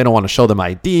officer and they don't want to show them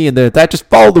ID and that just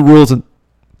follow the rules. And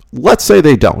let's say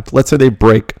they don't. Let's say they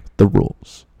break the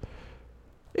rules.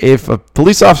 If a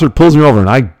police officer pulls me over and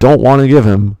I don't want to give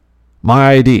him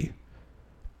my ID,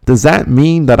 does that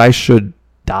mean that I should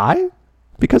die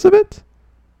because of it?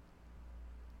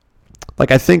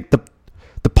 I think the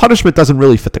punishment doesn't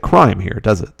really fit the crime here,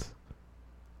 does it?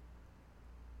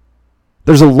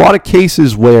 There's a lot of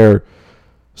cases where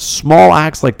small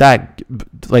acts like that,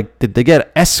 they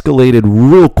get escalated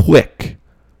real quick,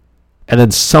 and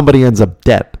then somebody ends up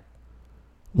dead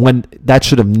when that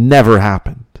should have never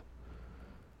happened.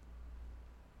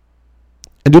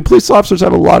 And do police officers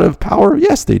have a lot of power?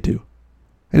 Yes, they do.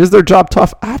 And is their job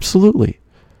tough? Absolutely.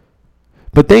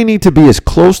 But they need to be as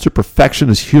close to perfection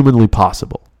as humanly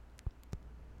possible.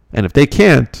 And if they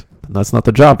can't, then that's not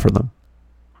the job for them.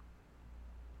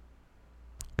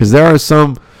 Because there are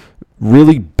some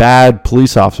really bad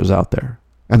police officers out there,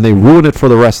 and they ruin it for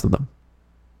the rest of them.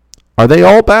 Are they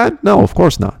all bad? No, of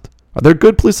course not. Are there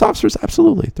good police officers?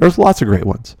 Absolutely. There's lots of great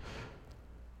ones.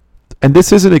 And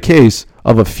this isn't a case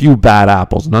of a few bad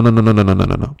apples. No.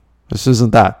 This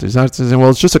isn't that. It's not saying, well,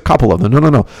 it's just a couple of them.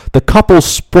 No. The couple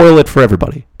spoil it for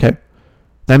everybody, okay?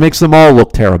 That makes them all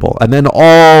look terrible. And then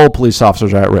all police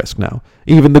officers are at risk now,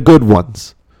 even the good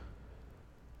ones.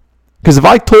 Because if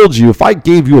I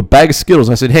gave you a bag of Skittles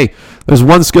and I said, hey, there's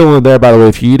one Skittle in there, by the way,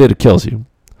 if you eat it, it kills you.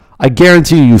 I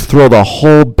guarantee you throw the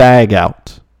whole bag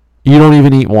out. You don't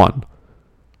even eat one.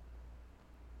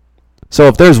 So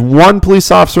if there's one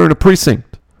police officer in a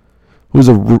precinct who's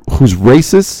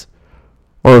racist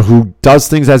or who does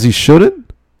things as he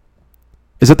shouldn't,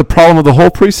 is it the problem of the whole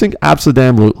precinct?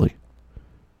 Absolutely.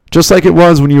 Just like it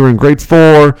was when you were in grade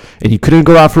 4 and you couldn't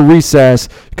go out for recess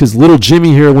because little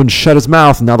Jimmy here wouldn't shut his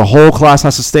mouth, and now the whole class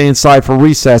has to stay inside for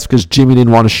recess because Jimmy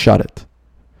didn't want to shut it.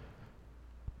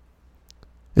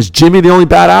 Is Jimmy the only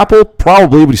bad apple?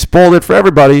 Probably, but he spoiled it for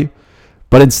everybody.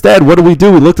 But instead, what did we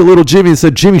do? We looked at little Jimmy and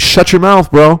said, Jimmy, shut your mouth,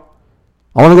 bro.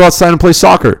 I want to go outside and play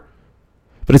soccer.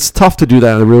 But it's tough to do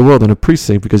that in the real world in a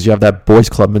precinct because you have that boys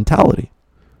club mentality.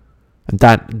 And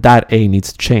that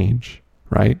needs to change,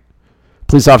 right?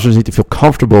 Police officers need to feel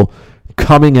comfortable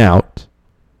coming out,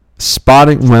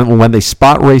 spotting when they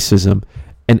spot racism,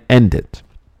 and end it.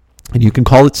 And you can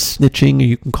call it snitching, or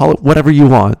you can call it whatever you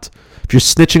want. If you're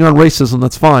snitching on racism,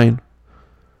 that's fine.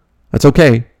 That's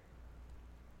okay.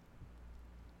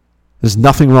 There's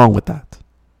nothing wrong with that.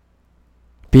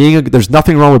 There's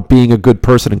nothing wrong with being a good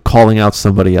person and calling out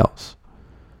somebody else.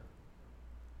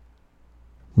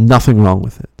 Nothing wrong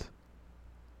with it.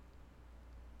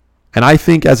 And I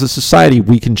think as a society,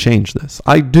 we can change this.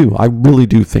 I do. I really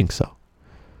do think so.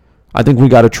 I think we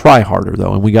got to try harder,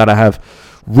 though, and we got to have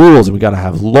rules, and we got to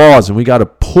have laws, and we got to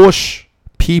push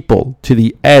people to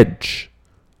the edge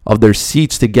of their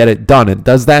seats to get it done. And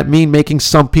does that mean making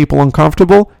some people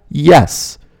uncomfortable?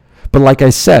 Yes. But like I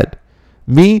said,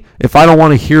 if I don't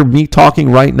want to hear me talking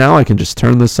right now, I can just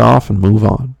turn this off and move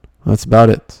on. That's about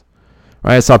it.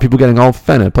 Right? I saw people getting all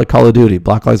offended. Play Call of Duty.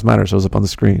 Black Lives Matter shows up on the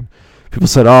screen. People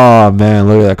said, oh, man,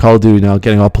 look at that Call of Duty now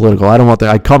getting all political. I don't want that.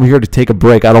 I come here to take a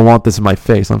break. I don't want this in my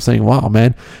face. I'm saying, wow,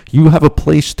 man, you have a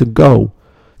place to go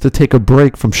to take a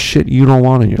break from shit you don't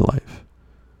want in your life.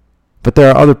 But there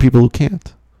are other people who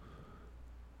can't.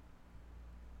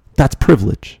 That's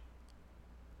privilege.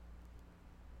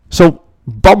 So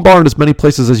bombard as many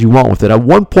places as you want with it. At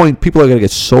one point, people are going to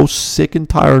get so sick and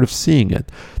tired of seeing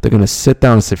it, they're going to sit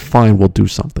down and say, fine, we'll do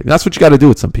something. That's what you got to do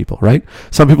with some people, right?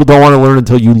 Some people don't want to learn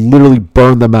until you literally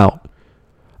burn them out.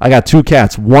 I got 2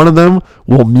 cats. One of them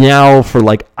will meow for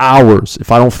like hours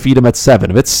if I don't feed him at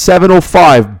 7. If it's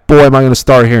 7:05, boy, am I going to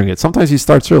start hearing it. Sometimes he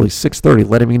starts early, 6:30,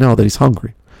 letting me know that he's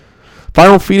hungry. If I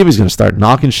don't feed him, he's going to start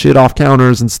knocking shit off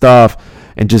counters and stuff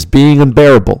and just being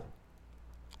unbearable.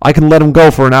 I can let him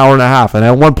go for an hour and a half. And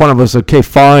at one point, I'm going to say, okay,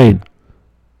 fine.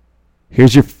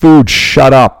 Here's your food.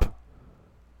 Shut up.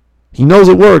 He knows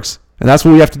it works. And that's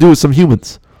what we have to do with some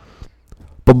humans.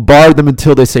 Bombard them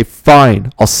until they say,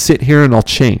 fine, I'll sit here and I'll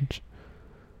change.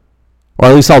 Or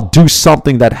at least I'll do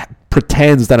something that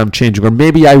pretends that I'm changing. Or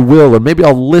maybe I will. Or maybe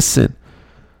I'll listen.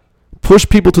 Push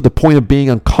people to the point of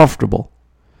being uncomfortable.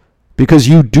 Because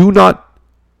you do not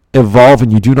evolve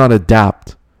and you do not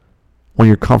adapt when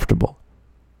you're comfortable.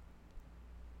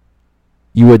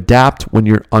 You adapt when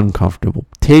you're uncomfortable.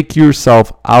 Take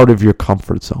yourself out of your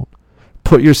comfort zone.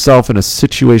 Put yourself in a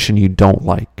situation you don't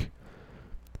like.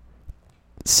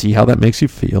 See how that makes you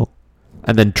feel.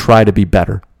 And then try to be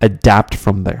better. Adapt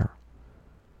from there.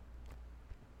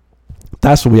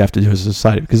 That's what we have to do as a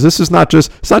society. Because it's not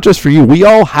just for you. We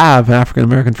all have an African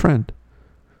American friend.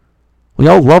 We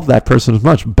all love that person as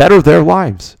much. Better their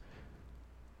lives.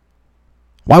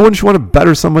 Why wouldn't you want to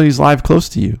better somebody's life close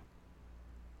to you?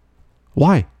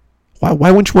 Why? Why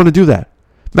wouldn't you want to do that?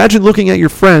 Imagine looking at your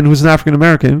friend who's an African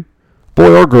American,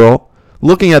 boy or girl,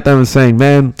 looking at them and saying,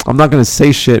 man, I'm not going to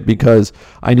say shit because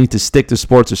I need to stick to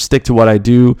sports or stick to what I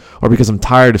do or because I'm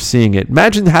tired of seeing it.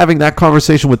 Imagine having that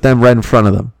conversation with them right in front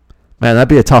of them. Man, that'd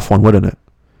be a tough one, wouldn't it?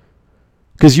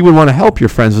 Because you would want to help your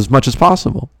friends as much as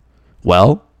possible.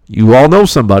 Well, you all know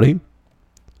somebody,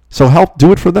 so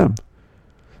do it for them.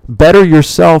 Better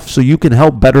yourself so you can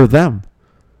help better them.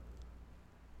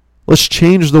 Let's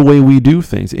change the way we do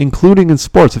things, including in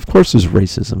sports. Of course, there's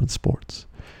racism in sports.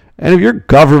 And if your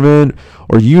government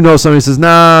or you know somebody says,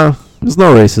 nah, there's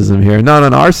no racism here. No,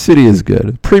 our city is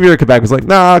good. Premier of Quebec was like,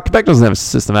 nah, Quebec doesn't have a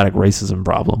systematic racism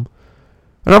problem.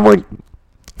 And I'm like,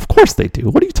 of course they do.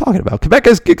 What are you talking about? Quebec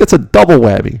gets a double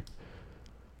whammy.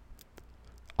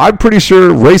 I'm pretty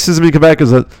sure racism in Quebec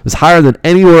is higher than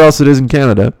anywhere else it is in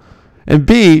Canada. And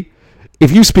B,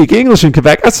 if you speak English in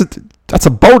Quebec, that's a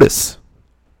bonus.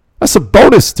 That's a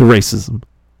bonus to racism.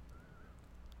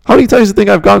 How many times do you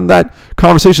think I've gotten that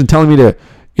conversation telling me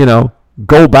to,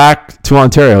 go back to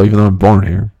Ontario even though I'm born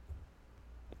here?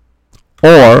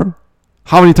 Or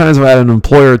how many times have I had an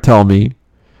employer tell me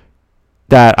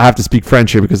that I have to speak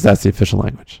French here because that's the official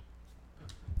language?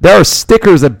 There are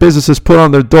stickers that businesses put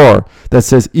on their door that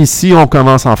says, Ici on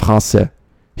commence en français.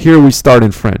 Here we start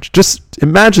in French. Just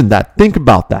imagine that. Think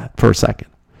about that for a second.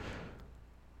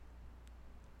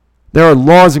 There are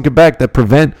laws in Quebec that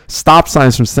prevent stop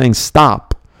signs from saying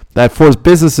stop, that force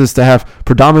businesses to have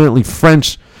predominantly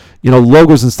French,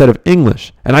 logos instead of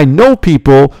English. And I know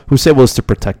people who say, well, it's to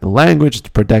protect the language, it's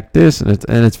to protect this,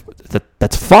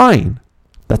 that's fine.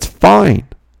 That's fine.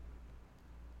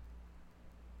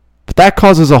 But that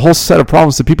causes a whole set of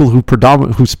problems to people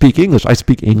who speak English. I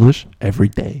speak English every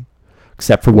day,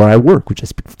 except for where I work, which I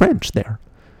speak French there.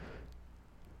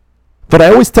 But I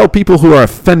always tell people who are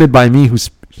offended by me who's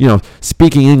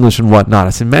speaking English and whatnot, I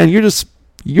say, man, you're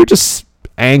just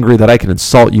angry that I can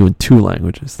insult you in 2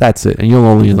 languages. That's it. And you'll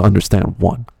only understand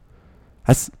 1.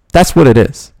 That's what it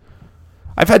is.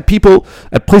 I've had people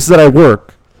at places that I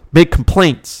work make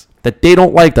complaints that they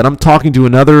don't like that I'm talking to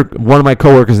one of my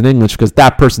coworkers in English because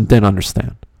that person didn't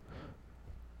understand.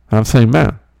 And I'm saying,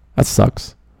 man, that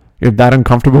sucks. You're that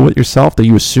uncomfortable with yourself that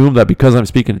you assume that because I'm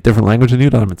speaking a different language than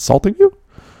you that I'm insulting you?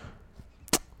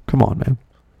 Come on, man.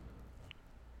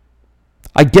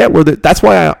 I get that's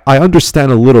why I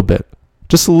understand a little bit,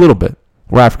 just a little bit,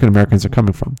 where African Americans are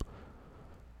coming from.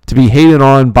 To be hated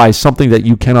on by something that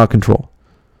you cannot control.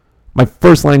 My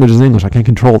first language is English. I can't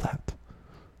control that.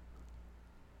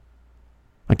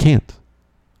 I can't.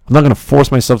 I'm not going to force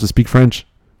myself to speak French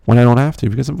when I don't have to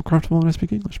because I'm comfortable when I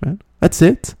speak English, man. That's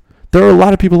it. There are a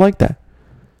lot of people like that.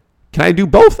 Can I do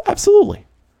both? Absolutely.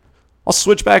 I'll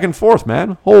switch back and forth,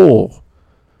 man. Oh.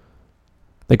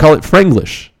 They call it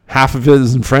Franglish. Half of it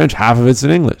is in French, half of it's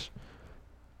in English.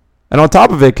 And on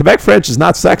top of it, Quebec French is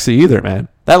not sexy either, man.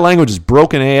 That language is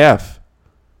broken AF.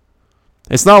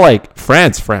 It's not like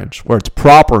France French, where it's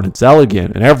proper and it's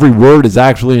elegant, and every word is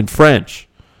actually in French.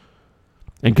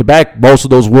 In Quebec, most of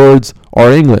those words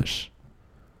are English.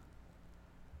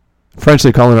 In French,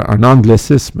 they call it un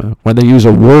anglicisme, when they use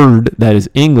a word that is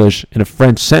English in a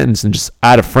French sentence and just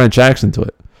add a French accent to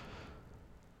it.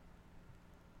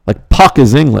 Like puck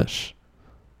is English.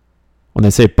 When they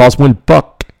say passe-moi le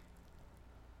puck,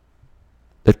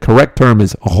 the correct term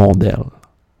is rondelle,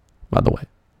 by the way.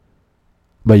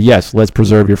 But yes, let's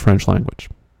preserve your French language.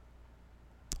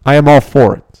 I am all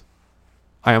for it.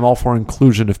 I am all for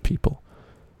inclusion of people.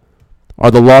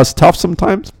 Are the laws tough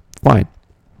sometimes? Fine.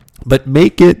 But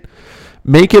make it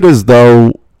as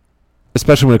though,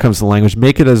 especially when it comes to language,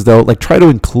 make it as though, try to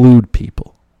include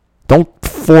people. Don't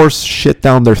force shit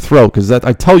down their throat, because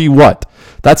I tell you what,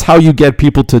 that's how you get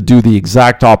people to do the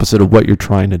exact opposite of what you're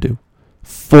trying to do.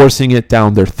 Forcing it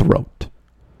down their throat.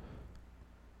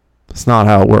 That's not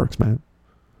how it works, man.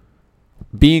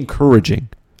 Be encouraging.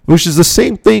 Which is the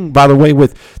same thing, by the way,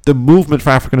 with the movement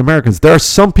for African Americans. There are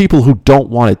some people who don't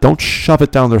want it. Don't shove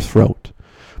it down their throat.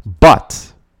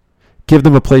 But give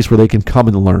them a place where they can come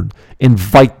and learn.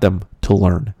 Invite them to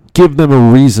learn. Give them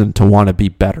a reason to want to be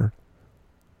better.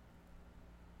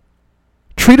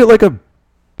 Treat it like a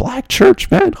black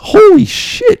church, man. Holy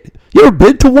shit. You ever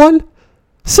been to one?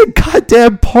 It's a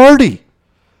goddamn party.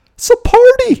 It's a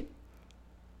party.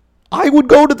 I would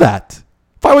go to that.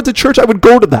 If I went to church, I would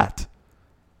go to that.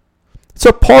 It's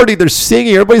a party. They're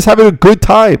singing. Everybody's having a good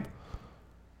time.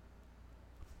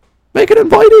 Make it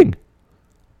inviting.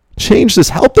 Change this.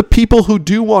 Help the people who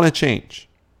do want to change.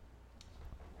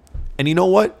 And you know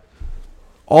what?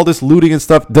 All this looting and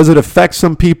stuff, does it affect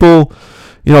some people?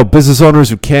 Business owners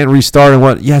who can't restart and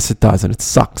what? Yes, it does, and it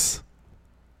sucks.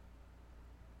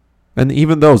 And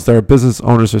even those, there are business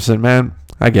owners who said, man,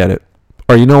 I get it.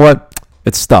 Or you know what?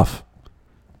 It's stuff.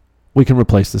 We can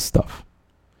replace this stuff.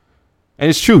 And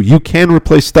it's true. You can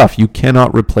replace stuff. You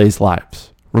cannot replace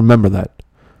lives. Remember that.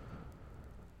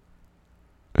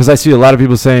 Because I see a lot of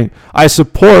people saying, I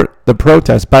support the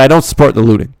protest, but I don't support the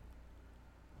looting.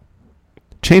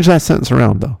 Change that sentence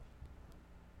around, though.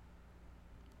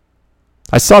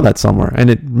 I saw that somewhere, and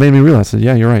it made me realize that,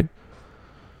 yeah, you're right.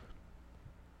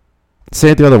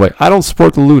 Say it the other way. I don't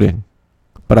support the looting,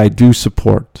 but I do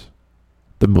support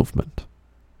the movement.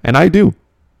 And I do.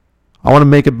 I want to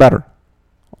make it better.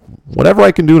 Whatever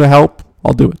I can do to help,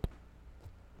 I'll do it.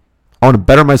 I want to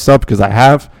better myself because I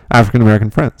have African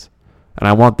American friends. And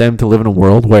I want them to live in a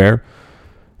world where,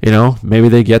 maybe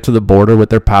they get to the border with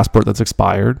their passport that's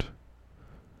expired,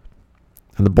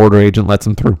 and the border agent lets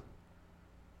them through.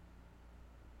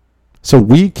 So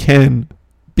we can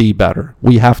be better.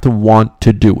 We have to want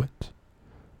to do it.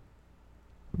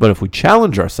 But if we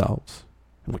challenge ourselves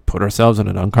and we put ourselves in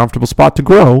an uncomfortable spot to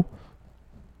grow,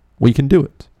 we can do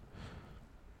it.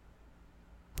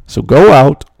 So go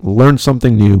out, learn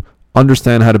something new,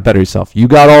 understand how to better yourself. You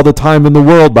got all the time in the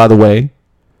world, by the way.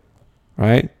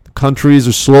 Right? Countries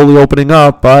are slowly opening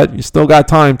up, but you still got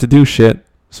time to do shit.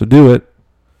 So do it.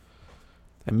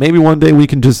 And maybe one day we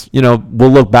can just, we'll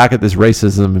look back at this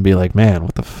racism and be like, man,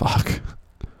 what the fuck?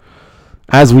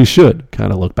 As we should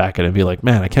kind of look back at it and be like,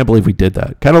 man, I can't believe we did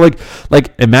that. Kind of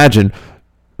like imagine,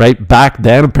 right? Back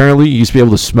then, apparently, you used to be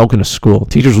able to smoke in a school.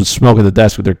 Teachers would smoke at the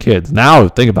desk with their kids. Now,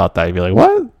 think about that. You'd be like,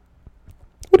 what?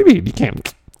 What do you mean? You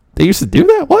can't. They used to do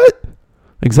that? What?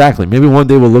 Exactly. Maybe one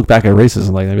day we'll look back at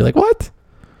racism like that and be like, what?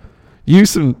 You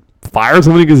used to fire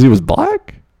somebody because he was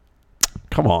black?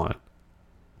 Come on.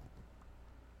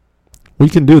 We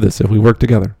can do this if we work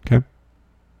together, okay?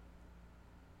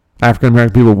 African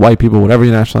American people, white people, whatever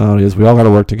your nationality is, we all got to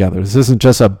work together. This isn't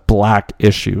just a black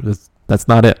issue. That's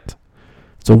not it.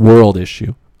 It's a world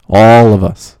issue. All of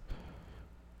us.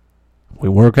 We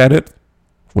work at it,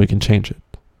 we can change it.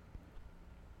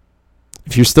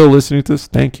 If you're still listening to this,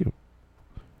 thank you.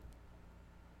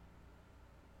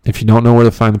 If you don't know where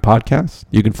to find the podcast,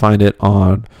 you can find it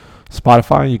on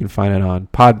Spotify. You can find it on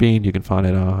Podbean. You can find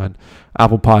it on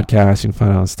Apple Podcasts. You can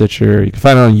find it on Stitcher. You can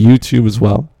find it on YouTube as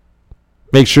well.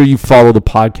 Make sure you follow the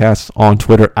podcast on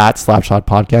Twitter at Slapshot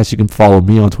Podcast. You can follow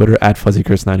me on Twitter at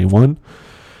FuzzyChris91.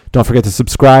 Don't forget to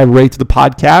subscribe, rate to the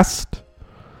podcast.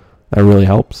 That really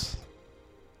helps.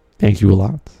 Thank you a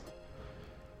lot.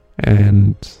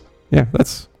 And yeah,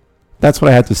 that's what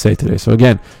I had to say today. So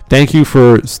again, thank you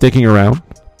for sticking around.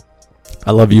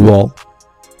 I love you all.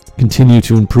 Continue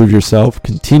to improve yourself.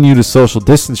 Continue to social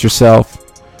distance yourself.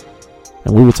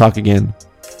 And we will talk again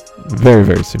very,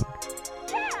 very soon.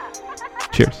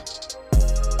 Cheers.